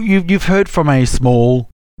 you've heard from a small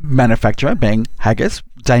manufacturer, being Haggis,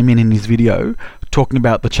 Damien in his video, talking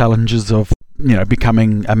about the challenges of,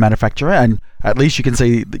 becoming a manufacturer, and at least you can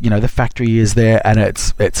see, the factory is there and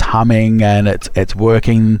it's humming and it's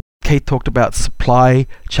working. Keith talked about supply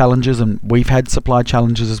challenges, and we've had supply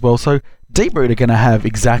challenges as well. So Deep Root are going to have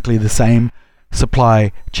exactly the same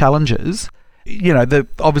supply challenges.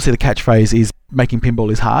 Obviously the catchphrase is making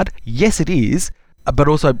pinball is hard. Yes, it is, but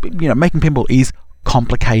also, making pinball is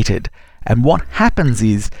complicated. And what happens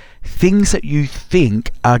is things that you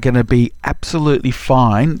think are going to be absolutely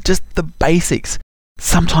fine, just the basics,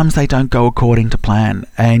 sometimes they don't go according to plan,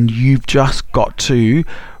 and you've just got to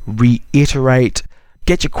reiterate,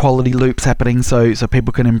 get your quality loops happening so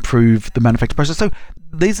people can improve the manufacturing process. So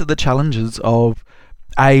these are the challenges of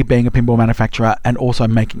being a pinball manufacturer and also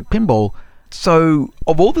making pinball. So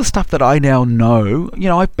of all the stuff that I now know,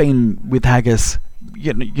 I've been with Haggis,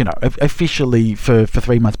 officially for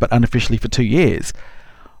 3 months, but unofficially for 2 years.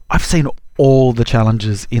 I've seen all the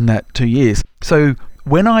challenges in that 2 years. So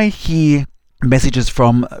when I hear messages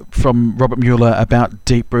from Robert Mueller about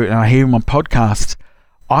Deep Root and I hear him on podcasts,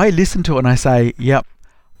 I listen to it and I say, yep,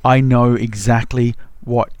 I know exactly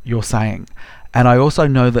what you're saying. And I also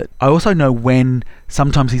know when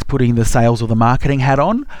sometimes he's putting the sales or the marketing hat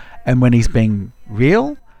on and when he's being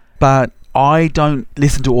real. But I don't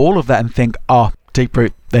listen to all of that and think, oh, Deep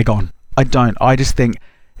Root, they're gone. I don't. I just think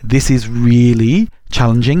this is really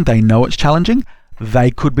challenging. They know it's challenging.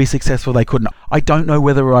 They could be successful. They couldn't. I don't know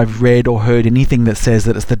whether I've read or heard anything that says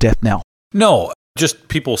that it's the death knell. No, just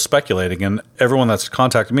people speculating. And everyone that's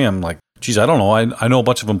contacted me, I'm like, geez, I don't know. I know a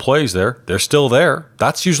bunch of employees there. They're still there.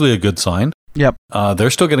 That's usually a good sign. Yep.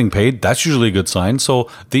 They're still getting paid. That's usually a good sign. So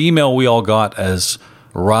the email we all got as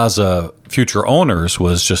Raza future owners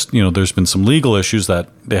was just, there's been some legal issues that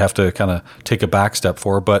they have to kind of take a back step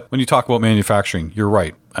for. But when you talk about manufacturing, you're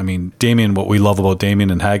right. I mean, Damien, what we love about Damien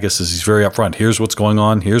and Haggis is he's very upfront. Here's what's going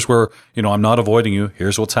on. Here's where, I'm not avoiding you.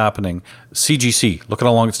 Here's what's happening. CGC, look at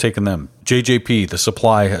how long it's taken them. JJP, the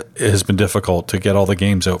supply has been difficult to get all the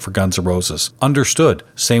games out for Guns N' Roses. Understood.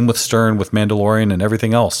 Same with Stern, with Mandalorian and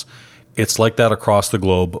everything else. It's like that across the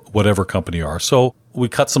globe, whatever company you are. So we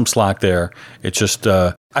cut some slack there. It's just,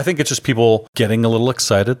 I think it's just people getting a little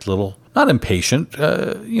excited, not impatient,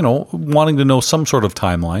 wanting to know some sort of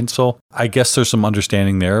timeline. So I guess there's some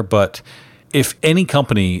understanding there. But if any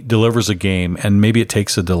company delivers a game and maybe it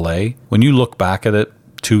takes a delay, when you look back at it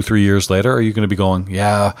 2-3 years later, are you going to be going,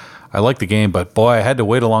 yeah, I like the game, but boy, I had to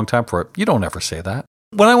wait a long time for it? You don't ever say that.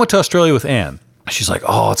 When I went to Australia with Anne, she's like,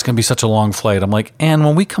 oh, it's going to be such a long flight. I'm like, Anne,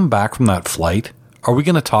 when we come back from that flight, are we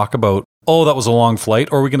going to talk about, oh, that was a long flight?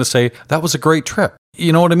 Or are we going to say, that was a great trip?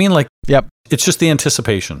 You know what I mean? Like, yep. It's just the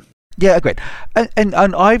anticipation. Yeah, great. And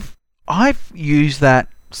I've used that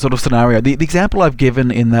sort of scenario. The example I've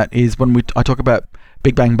given in that is when I talk about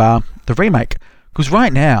Big Bang Bar, the remake. Because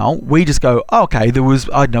right now, we just go, oh, okay, there was,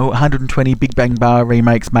 120 Big Bang Bar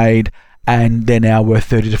remakes made, and they're now worth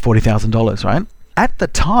 $30,000 to $40,000, right? At the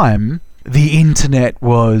time, the internet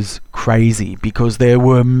was crazy because there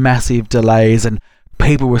were massive delays and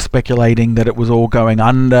people were speculating that it was all going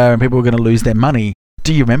under and people were going to lose their money.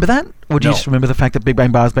 Do you remember that? Or do you just remember the fact that Big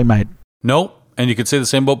Bang Bar has been made? No. And you could say the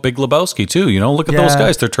same about Big Lebowski too. Look at those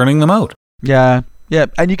guys. They're turning them out. Yeah. Yeah.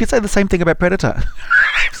 And you could say the same thing about Predator.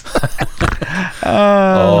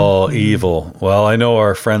 Oh, evil. Well, I know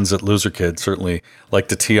our friends at Loser Kid certainly like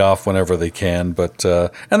to tee off whenever they can, but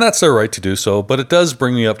and that's their right to do so. But it does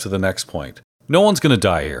bring me up to the next point. No one's going to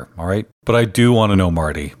die here, all right? But I do want to know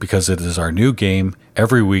Marty, because it is our new game.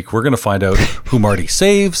 Every week we're going to find out who Marty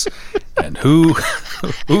saves and who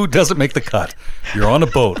doesn't make the cut. You're on a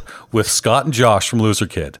boat with Scott and Josh from Loser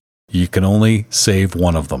Kid. You can only save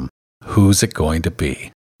one of them. Who's it going to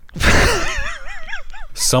be?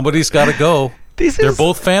 Somebody's got to go. They're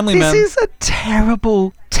both family men. This is a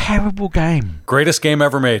terrible, terrible game. Greatest game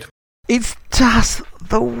ever made. It's just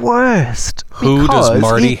the worst. Who does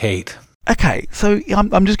Marty hate? Okay, so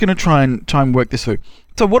I'm just going to try and work this through.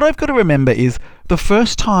 So what I've got to remember is the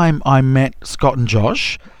first time I met Scott and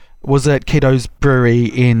Josh was at Kiddo's Brewery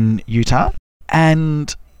in Utah,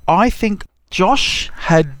 and I think Josh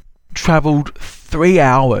had travelled 3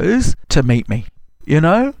 hours to meet me.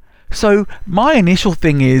 So my initial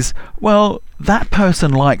thing is, well, that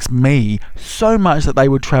person likes me so much that they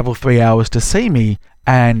would travel 3 hours to see me,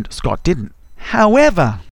 and Scott didn't.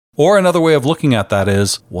 However... Or another way of looking at that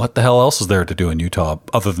is, what the hell else is there to do in Utah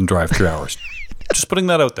other than drive 3 hours? Just putting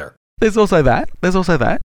that out there. There's also that.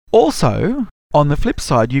 Also, on the flip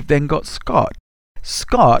side, you've then got Scott.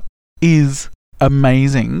 Scott is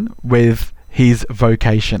amazing with his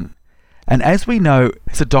vocation. And as we know,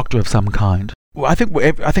 he's a doctor of some kind. Well, I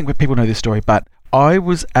think people know this story, but I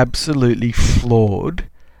was absolutely floored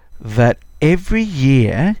that every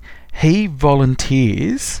year he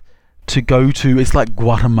volunteers to go to, it's like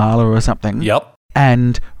Guatemala or something. Yep.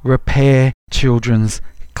 And repair children's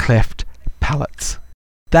cleft palates.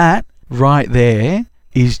 That right there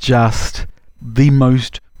is just the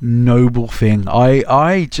most noble thing. I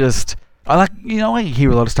like, I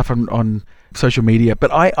hear a lot of stuff on social media,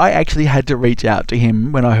 but I actually had to reach out to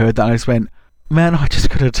him when I heard that. I just went, man, I just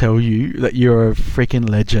got to tell you that you're a freaking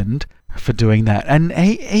legend for doing that. And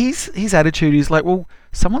his attitude is like, well,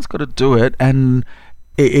 someone's got to do it, and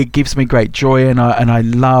it gives me great joy, and I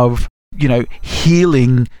love,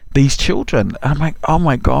 healing these children. And I'm like, oh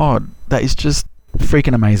my God, that is just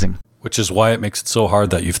freaking amazing. Which is why it makes it so hard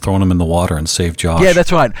that you've thrown him in the water and saved Josh. Yeah,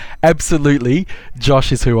 that's right. Absolutely.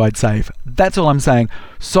 Josh is who I'd save. That's all I'm saying.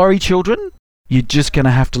 Sorry, children. You're just going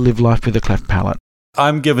to have to live life with a cleft palate.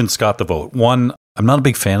 I'm giving Scott the vote. One, I'm not a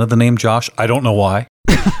big fan of the name Josh. I don't know why.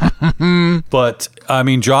 But, I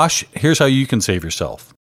mean, Josh, here's how you can save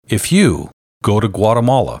yourself. If you go to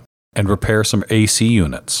Guatemala and repair some AC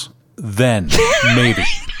units, then maybe.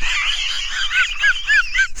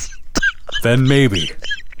 Then maybe.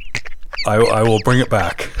 I will bring it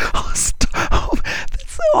back. Oh, stop.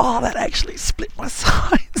 That actually split my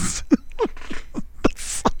sides.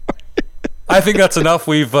 I think that's enough.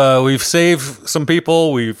 We've saved some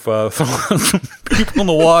people. We've thrown some people in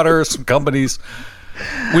the water, some companies.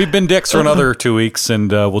 We've been dicks for another 2 weeks,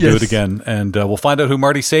 and we'll do it again. And we'll find out who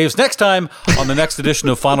Marty saves next time on the next edition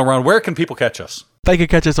of Final Round. Where can people catch us? They can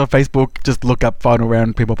catch us on Facebook. Just look up Final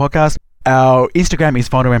Round Pinball Podcast. Our Instagram is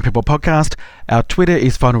Final Round Pinball Podcast. Our Twitter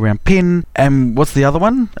is Final Round Pin. And what's the other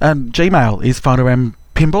one? Gmail is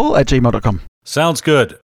finalroundpinball@gmail.com. Sounds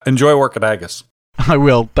good. Enjoy work at Agus. I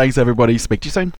will. Thanks, everybody. Speak to you soon.